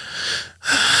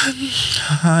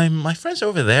 hi, my friends are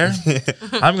over there.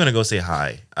 I'm gonna go say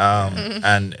hi.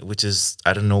 And which is,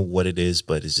 I don't know what it is,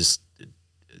 but it's just,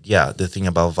 yeah, the thing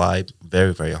about vibe,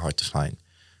 very, very hard to find.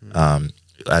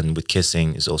 And with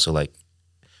kissing is also like,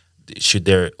 should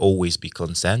there always be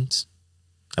consent?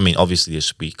 I mean, obviously there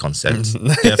should be consent,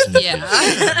 definitely. Yeah.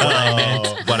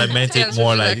 But I meant The it answer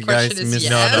more to that like, You guys question is missed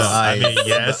yes. the I eyes. mean,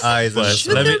 yes. The eyes.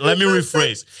 But let me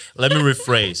rephrase.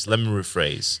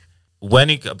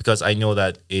 Because I know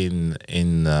that in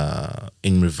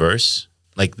reverse,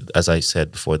 like as I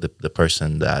said before, the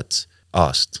person that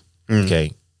asked,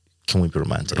 okay, can we be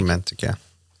romantic? Romantic, yeah.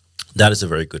 That is a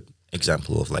very good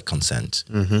example of like consent.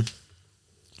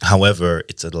 However,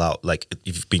 it's allowed. Like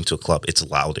if you've been to a club, it's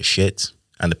loud as shit,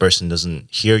 and the person doesn't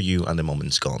hear you, and the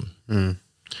moment's gone.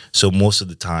 So most of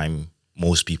the time,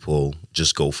 most people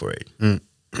just go for it.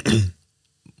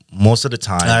 Most of the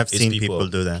time, I've it's seen people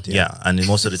do that, yeah. Yeah, and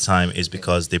most of the time is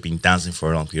because they've been dancing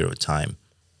for a long period of time.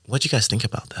 What do you guys think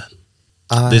about that?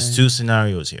 There's two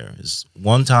scenarios here. Is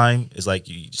one time is like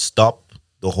you stop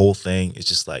the whole thing. It's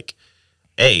just like,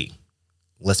 hey,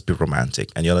 let's be romantic.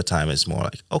 And the other time is more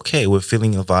like, okay, we're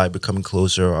feeling a vibe, we're coming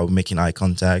closer, or we're making eye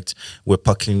contact, we're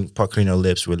puckering our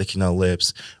lips, we're licking our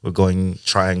lips, we're going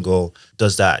triangle.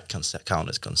 Does that count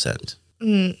as consent?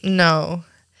 No.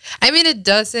 I mean, it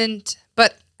doesn't,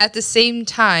 but at the same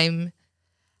time,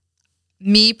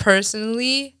 me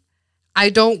personally, I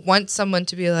don't want someone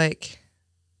to be like,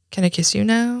 can I kiss you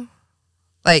now?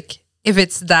 Like, if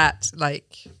it's that,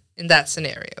 like, in that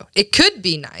scenario. It could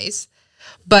be nice,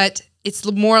 but it's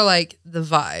more like the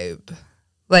vibe.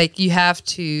 Like, you have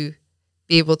to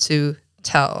be able to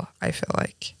tell, I feel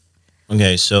like.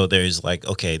 Okay, so there's like,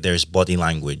 there's body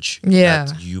language Yeah.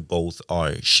 that you both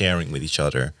are sharing with each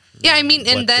other. Yeah, I mean,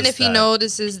 and What then does if he that-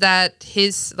 notices that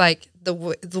his, like, the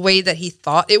way that he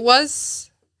thought it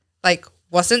was, like,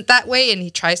 wasn't that way, and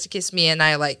he tries to kiss me and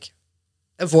I, like,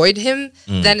 avoid him,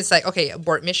 then it's like, okay,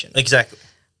 abort mission. Exactly.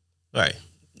 Right.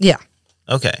 Yeah.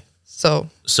 Okay. So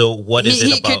So what is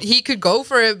it about? he could go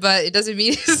for it, but it doesn't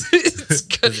mean it's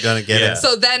good. He's gonna get Yeah. it.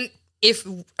 So then if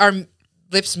our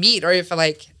lips meet, or if,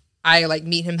 like, I, like,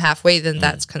 meet him halfway, then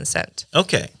that's consent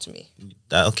Okay. to me.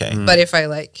 Okay. But if I,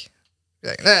 like, be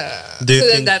like, Do you so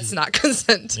then think- that's not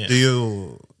consent. Yeah. Do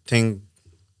you think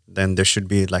then there should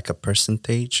be like a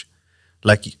percentage?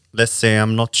 Like, let's say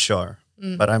I'm not sure,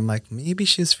 but I'm like, maybe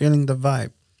she's feeling the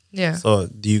vibe. Yeah. So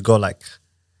do you go like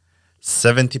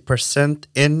 70%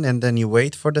 in and then you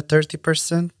wait for the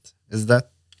 30%? Is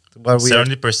that what we are?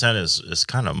 70% is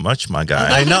kind of much, my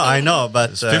guy. I know,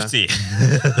 but 50.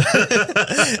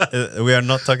 we are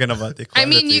not talking about equality. I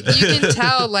mean, you can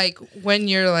tell, like, when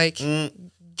you're, like,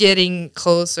 getting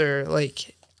closer,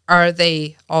 like, are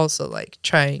they also, like,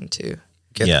 trying to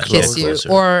Get Yeah. kiss you, closer.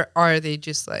 or are they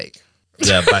just like,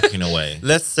 Yeah, backing away.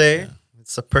 Let's say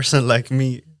it's a person like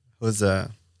me who's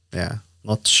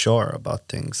not sure about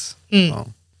things.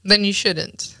 So then you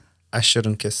shouldn't? I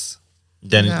shouldn't kiss.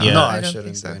 Then No, yeah. No, I I don't shouldn't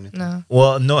think so. do anything. No.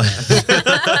 Well, no.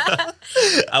 I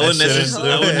wouldn't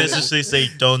shouldn't. necessarily say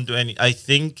don't do any. I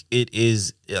think it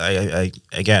is. I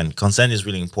again, consent is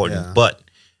really important, Yeah. but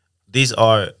these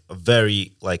are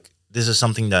very like this is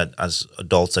something that as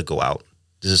adults that go out,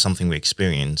 this is something we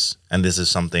experience, and this is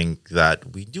something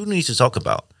that we do need to talk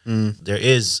about. There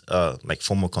is like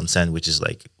formal consent, which is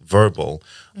like verbal,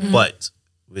 but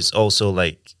it's also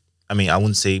like. I mean, I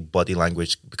wouldn't say body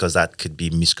language because that could be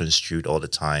misconstrued all the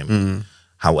time.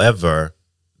 However,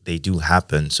 they do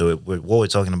happen. So what we're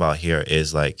talking about here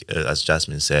is like, as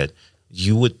Jasmine said,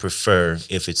 you would prefer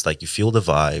if it's like you feel the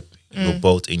vibe, you're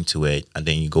both into it, and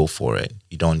then you go for it.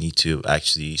 You don't need to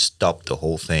actually stop the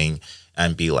whole thing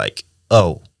and be like,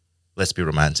 oh, let's be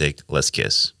romantic, let's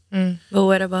kiss. But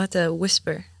what about a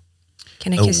whisper?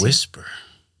 Can I A kiss you? whisper.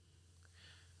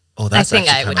 Oh, that's think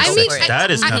I actually would kind go of for sexy. it.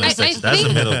 That is kind I of sexy. That's the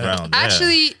think middle ground. Yeah.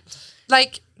 Actually,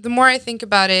 like, the more I think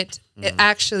about it, it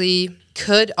actually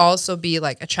could also be,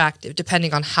 like, attractive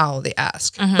depending on how they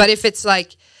ask. But if it's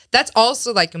like, that's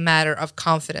also like a matter of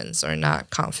confidence or not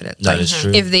confident. That Like, is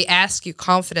true. If they ask you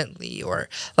confidently, or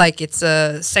like it's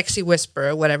a sexy whisper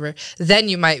or whatever, then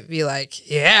you might be like,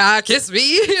 yeah, kiss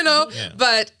me, you know? Yeah.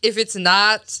 But if it's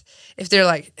not, if they're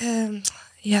like,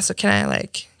 yeah, so can I,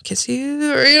 like, kiss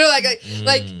you? Or, you know, like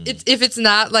it's, if it's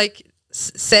not, like,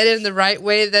 said in the right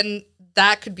way, then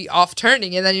that could be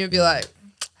off-turning. And then you'd be like,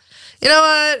 you know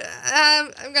what?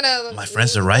 I'm gonna. My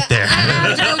friends are right there. I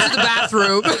have to go to the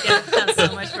bathroom. I have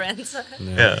so much friends.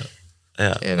 Yeah.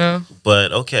 Yeah. You know.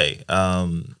 But okay,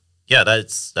 yeah,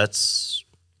 that's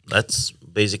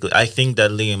basically, I think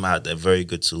that Liam had a very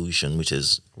good solution, which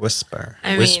is Whisper.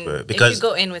 I whisper, mean, because- if you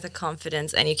go in with a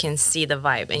confidence and you can see the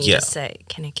vibe and you Yeah. just say,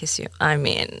 "Can I kiss you?" I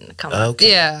mean, come on,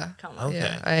 okay. Yeah. come on. Okay.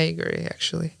 Yeah, I agree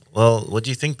actually. Well, what do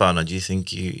you think, Bana? Do you think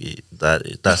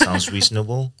that sounds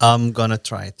reasonable? I'm gonna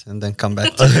try it and then come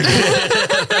back to you.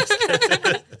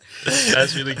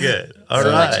 That's really good. All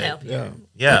So much right. help here.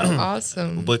 Yeah.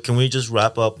 Awesome. But can we just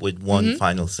wrap up with one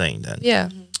final thing then? Yeah.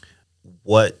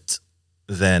 What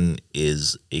then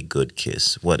is a good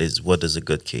kiss? What does a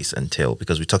good kiss entail?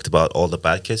 Because we talked about all the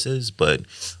bad kisses, but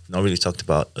we've not really talked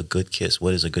about a good kiss.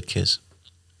 What is a good kiss?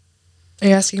 Are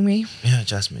you asking me? Yeah,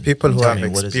 Jasmine. People who Tell have me,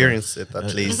 what is experienced it,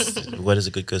 at least. what is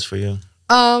a good kiss for you?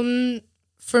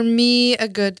 For me, a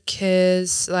good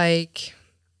kiss, like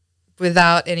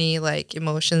without any like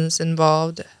emotions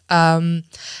involved.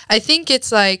 I think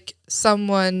it's like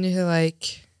someone who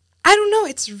like, I don't know.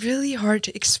 It's really hard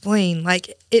to explain.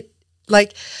 Like it,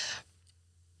 like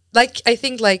I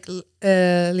think like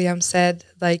Liam said,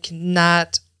 like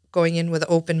not going in with an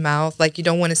open mouth. Like you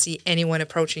don't want to see anyone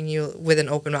approaching you with an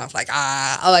open mouth. Like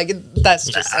that's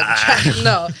just unattractive.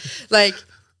 No, like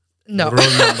no.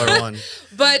 Rule number one.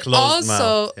 But Closed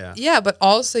also, mouth, yeah, but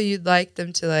also you'd like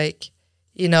them to like,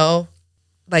 you know,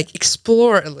 like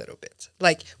explore a little bit,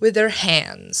 like with their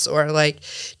hands or like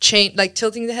change, like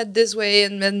tilting the head this way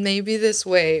and then maybe this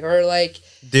way or like,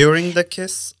 During the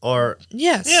kiss or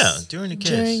yes. Yeah, during the kiss.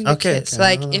 During the Okay, kiss. okay.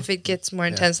 Like Oh. if it gets more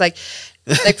intense, like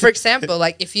for example,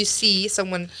 like if you see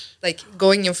someone like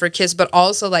going in for a kiss, but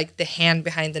also like the hand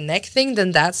behind the neck thing,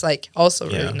 then that's like also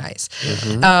Yeah. really nice.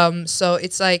 So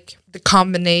it's like the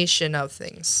combination of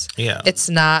things. Yeah. It's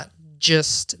not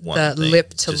just One the thing. lip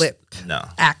to Just- lip no.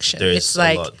 action. There is It's a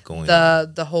like lot going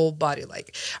the whole body.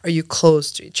 Like, are you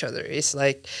close to each other? It's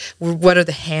like, what are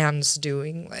the hands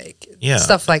doing? Like, Yeah.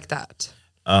 stuff like that.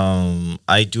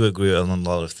 I do agree on a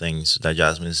lot of things that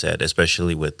Jasmine said,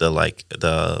 especially with the like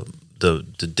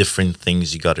the different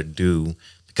things you got to do,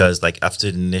 because like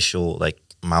after the initial like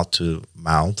mouth to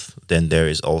mouth, then there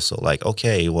is also like,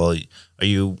 okay, well, are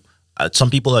you? Some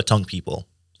people are tongue people.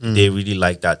 They really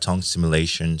like that tongue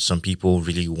stimulation. Some people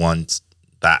really want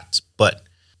that, but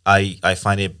I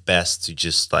find it best to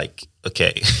just like,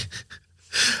 okay.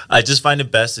 I just find it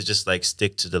best to just like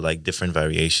stick to the like different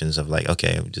variations of like,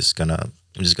 okay, I'm just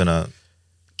gonna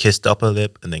kiss the upper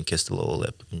lip and then kiss the lower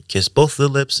lip and kiss both the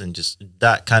lips, and just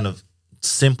that kind of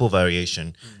simple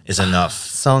variation is enough.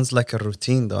 sounds like a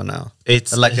routine though now.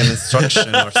 It's Like an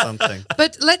instruction or something.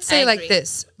 But let's say I like agree.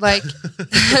 this. Like,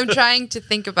 I'm trying to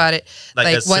think about it. Like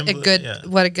Like, a what simple- a good yeah.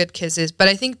 what a good kiss is. But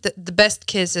I think the best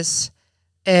kiss is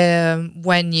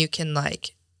when you can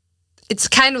like. It's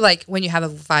kind of like when you have a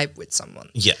vibe with someone.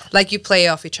 Yeah. Like you play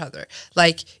off each other.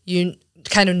 Like you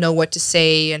kind of know what to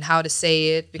say and how to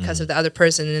say it because Mm. of the other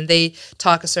person, and they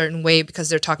talk a certain way because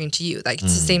they're talking to you. Like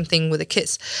it's the Mm. same thing with a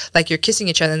kiss. Like you're kissing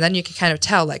each other and then you can kind of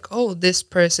tell like, oh, this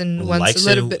person wants Likes a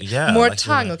little it, bit yeah, more likes it,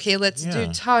 tongue. like- Okay, let's yeah.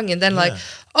 do tongue. And then like, Yeah.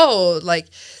 oh, like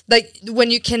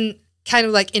when you can kind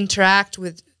of like interact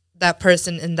with that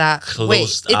person in that way.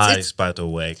 Closed eyes, by the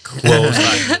way. Closed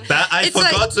eyes. That I It's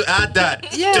like- forgot to add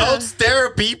that. Yeah. Don't stare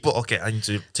at people. Okay, I need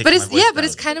to take But my it's voice but down.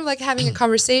 it's kind of like having a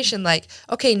conversation. Like,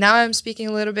 okay, now I'm speaking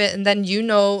a little bit, and then you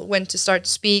know when to start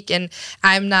to speak, and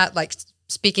I'm not like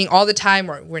speaking all the time,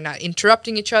 or we're not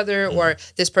interrupting each other, or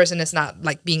this person is not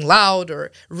like being loud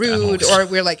or rude, or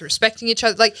we're like respecting each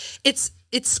other. Like it's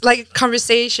like a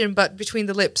conversation, but between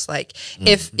the lips. Like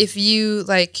if you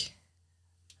like.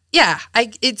 Yeah,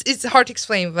 it's hard to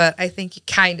explain, but I think you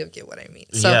kind of get what I mean.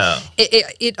 So Yeah.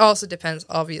 it also depends,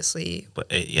 obviously, But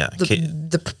yeah,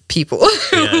 the people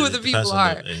yeah, who it the depends people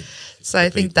on are. the- So I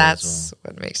the think people as that's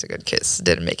what makes a good kiss.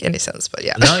 Didn't make any sense, but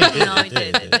yeah. No, it did. No, it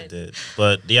did. It did.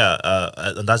 But yeah,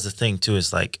 and that's the thing too.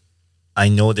 Is like, I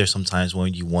know there's sometimes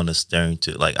when you want to stare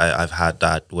into like I've had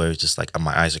that where it's just like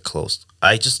my eyes are closed.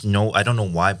 I just know I don't know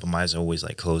why, but my eyes are always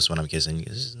like closed when I'm kissing.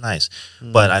 This is nice,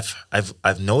 but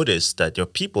I've noticed that there are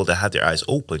people that have their eyes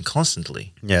open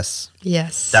constantly. Yes.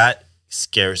 Yes. That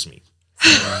scares me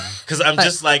because I'm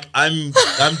just like I'm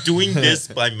doing this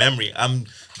by memory. I'm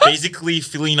basically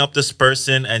filling up this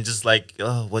person and just like,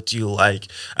 oh, what do you like?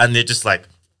 And they're just like.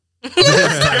 I'm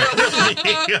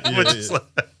just like-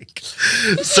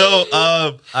 so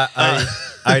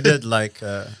I did like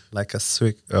a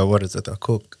quick what is it, a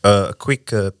quick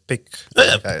pick.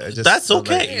 Like, I just that's felt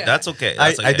like- okay. That's okay. I,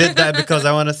 That's okay. I did that because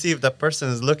I want to see if that person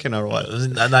is looking or what.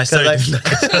 and I started.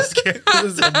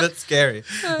 It's a bit scary.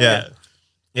 Yeah.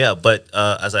 Yeah, but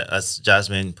as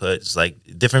Jasmine put, it's like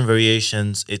different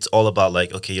variations. It's all about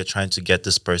like, okay, you're trying to get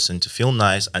this person to feel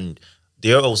nice, and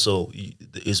they're also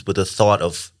is with the thought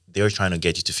of they're trying to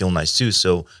get you to feel nice too.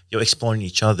 So you're exploring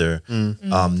each other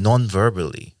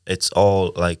non-verbally. It's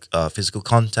all like physical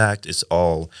contact. It's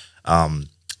all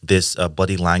this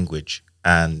body language,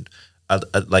 and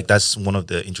like that's one of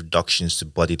the introductions to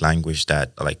body language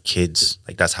that like kids,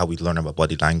 like that's how we learn about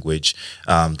body language.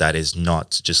 That is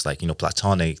not just like, you know,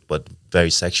 platonic, but very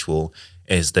sexual.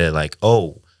 Is they're like,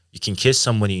 oh, you can kiss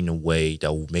somebody in a way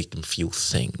that will make them feel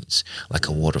things like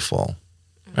a waterfall,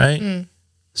 right?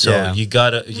 So Yeah. you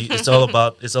gotta. It's all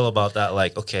about that.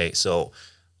 Like, okay, so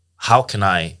how can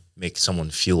I make someone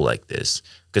feel like this?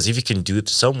 Because if you can do it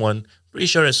to someone, pretty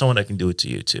sure there's someone that can do it to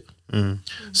you too.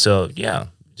 So yeah,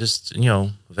 just, you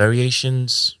know,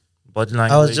 variations, body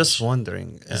language. I was just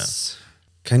wondering,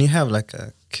 can you have like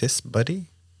a kiss buddy?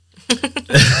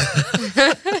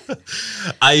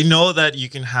 I know that you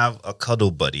can have a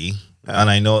cuddle buddy, and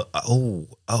I know.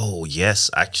 Oh yes,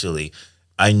 actually,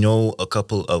 I know a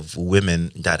couple of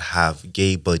women that have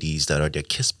gay buddies that are their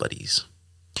kiss buddies.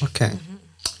 Okay.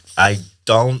 I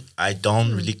don't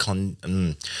really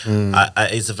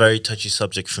it's a very touchy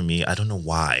subject for me. I don't know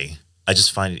why. I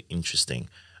just find it interesting.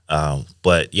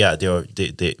 But yeah,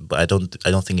 but I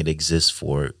don't think it exists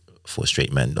for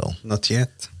straight men though. Not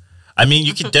yet. I mean,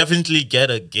 you could definitely get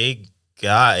a gay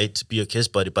guy to be a kiss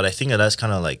buddy, but I think that's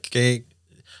kind of like Gay.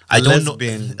 I don't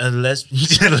lesbian. know.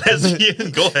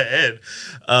 Lesbian. Go ahead.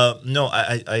 No,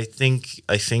 I think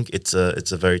it's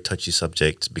a very touchy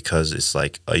subject because it's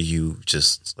like, are you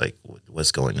just like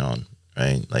what's going on,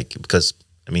 right? Like, because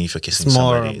I mean, if you're kissing It's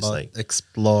more somebody, it's about like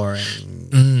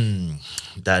exploring.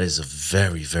 that is a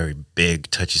very very big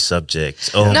touchy subject.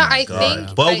 Oh No, my I God.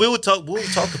 think- But I- we'll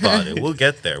talk about it. We'll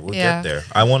get there. We'll Yeah. get there.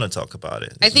 I want to talk about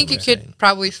it. I is think what you I'm could saying.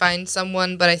 probably find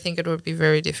someone, but I think it would be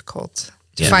very difficult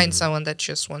to Yeah. find someone that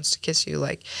just wants to kiss you.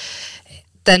 Like,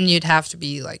 then you'd have to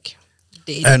be like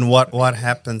dating. And what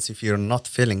happens if you're not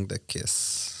feeling the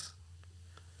kiss?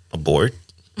 Abort.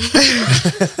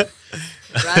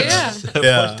 Right? Yeah.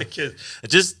 Yeah. The kid.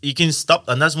 Just you can stop,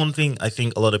 and that's one thing I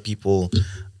think a lot of people,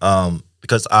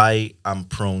 because I am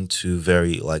prone to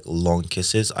very like long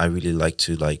kisses. I really like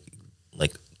to like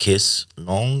kiss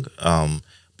long,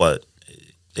 but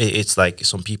it's like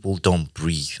some people don't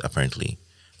breathe apparently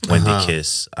when they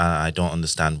kiss. I don't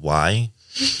understand why.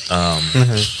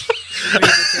 Breathe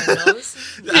with your nose.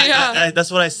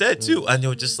 That's what I said too, and they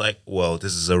were just like, "Well,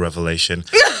 this is a revelation."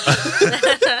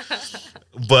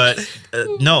 But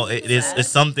no, it's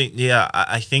something. Yeah,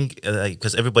 I think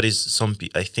because everybody's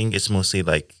I think it's mostly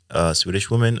like Swedish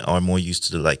women are more used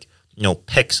to the like, you know,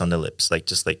 pecks on the lips, like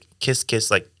just like kiss,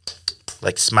 like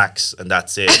smacks, and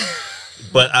that's it.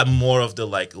 But I'm more of the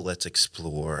like, let's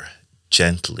explore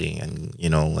gently, and you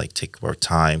know, like take our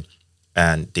time,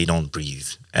 and they don't breathe,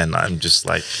 and I'm just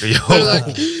like, yo.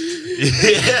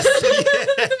 Yes.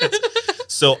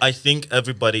 So I think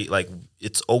everybody like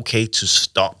it's okay to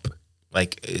stop.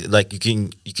 Like you can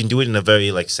do it in a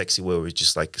very like sexy way where you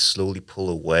just like slowly pull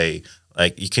away.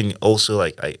 Like you can also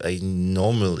like I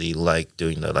normally like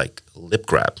doing the like lip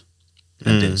grab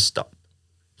and then stop,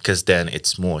 because then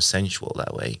it's more sensual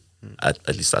that way.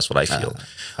 At least that's what I feel.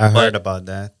 I heard about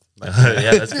that. But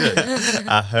Yeah, that's good.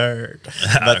 I heard.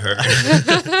 I heard.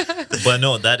 But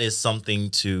no, that is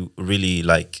something to really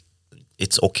like.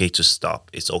 It's okay to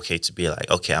stop. It's okay to be like,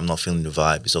 okay, I'm not feeling the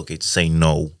vibe. It's okay to say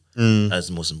no. That's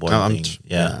the most important thing.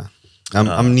 Yeah.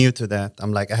 I'm new to that.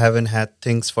 I'm like, I haven't had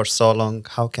things for so long.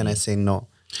 How can I say no?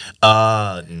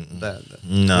 No.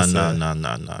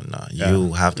 Yeah.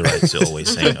 You have the right to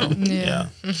always say no. Yeah.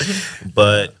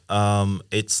 But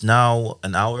it's now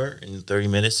an hour and 30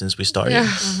 minutes since we started.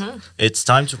 Yeah. It's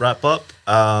time to wrap up.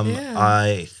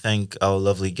 I thank our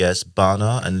lovely guests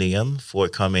Bana and Liam for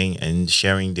coming and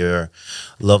sharing their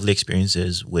lovely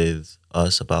experiences with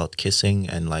us about kissing,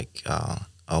 and like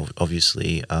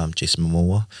obviously Jason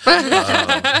Momoa.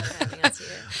 Having us here.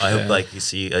 I hope like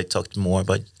I talked more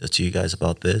about to you guys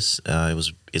about this.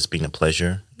 It's been a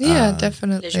pleasure. Yeah, Pleasure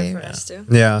definitely. for us too.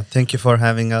 Yeah, thank you for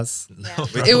having us. Yeah.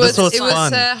 It was was it was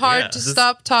fun. hard Yeah. to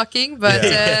stop talking, but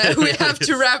we have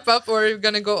to wrap up or we're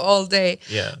gonna go all day.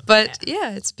 Yeah. But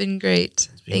yeah, it's been great.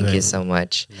 Thank you great. so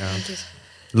much.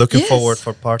 Looking Yes. forward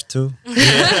for part 2.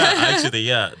 Actually,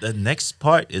 yeah. The next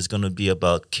part is gonna be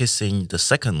about kissing the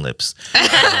second lips.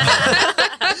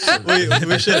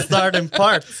 we should start in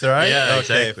parts, right? Yeah,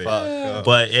 Okay, exactly. fuck.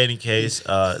 But in any case,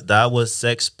 that was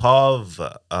Sex Pov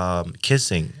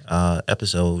kissing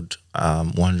episode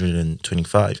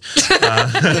 125.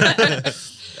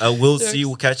 We'll see.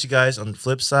 We'll catch you guys on the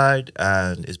flip side,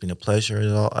 and it's been a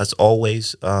pleasure as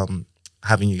always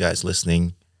having you guys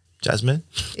listening. Jasmine,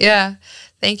 Yeah.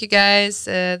 Thank you guys.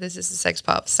 This is the Sex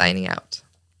Pop signing out.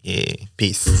 yeah.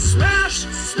 Peace. Smash,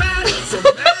 smash.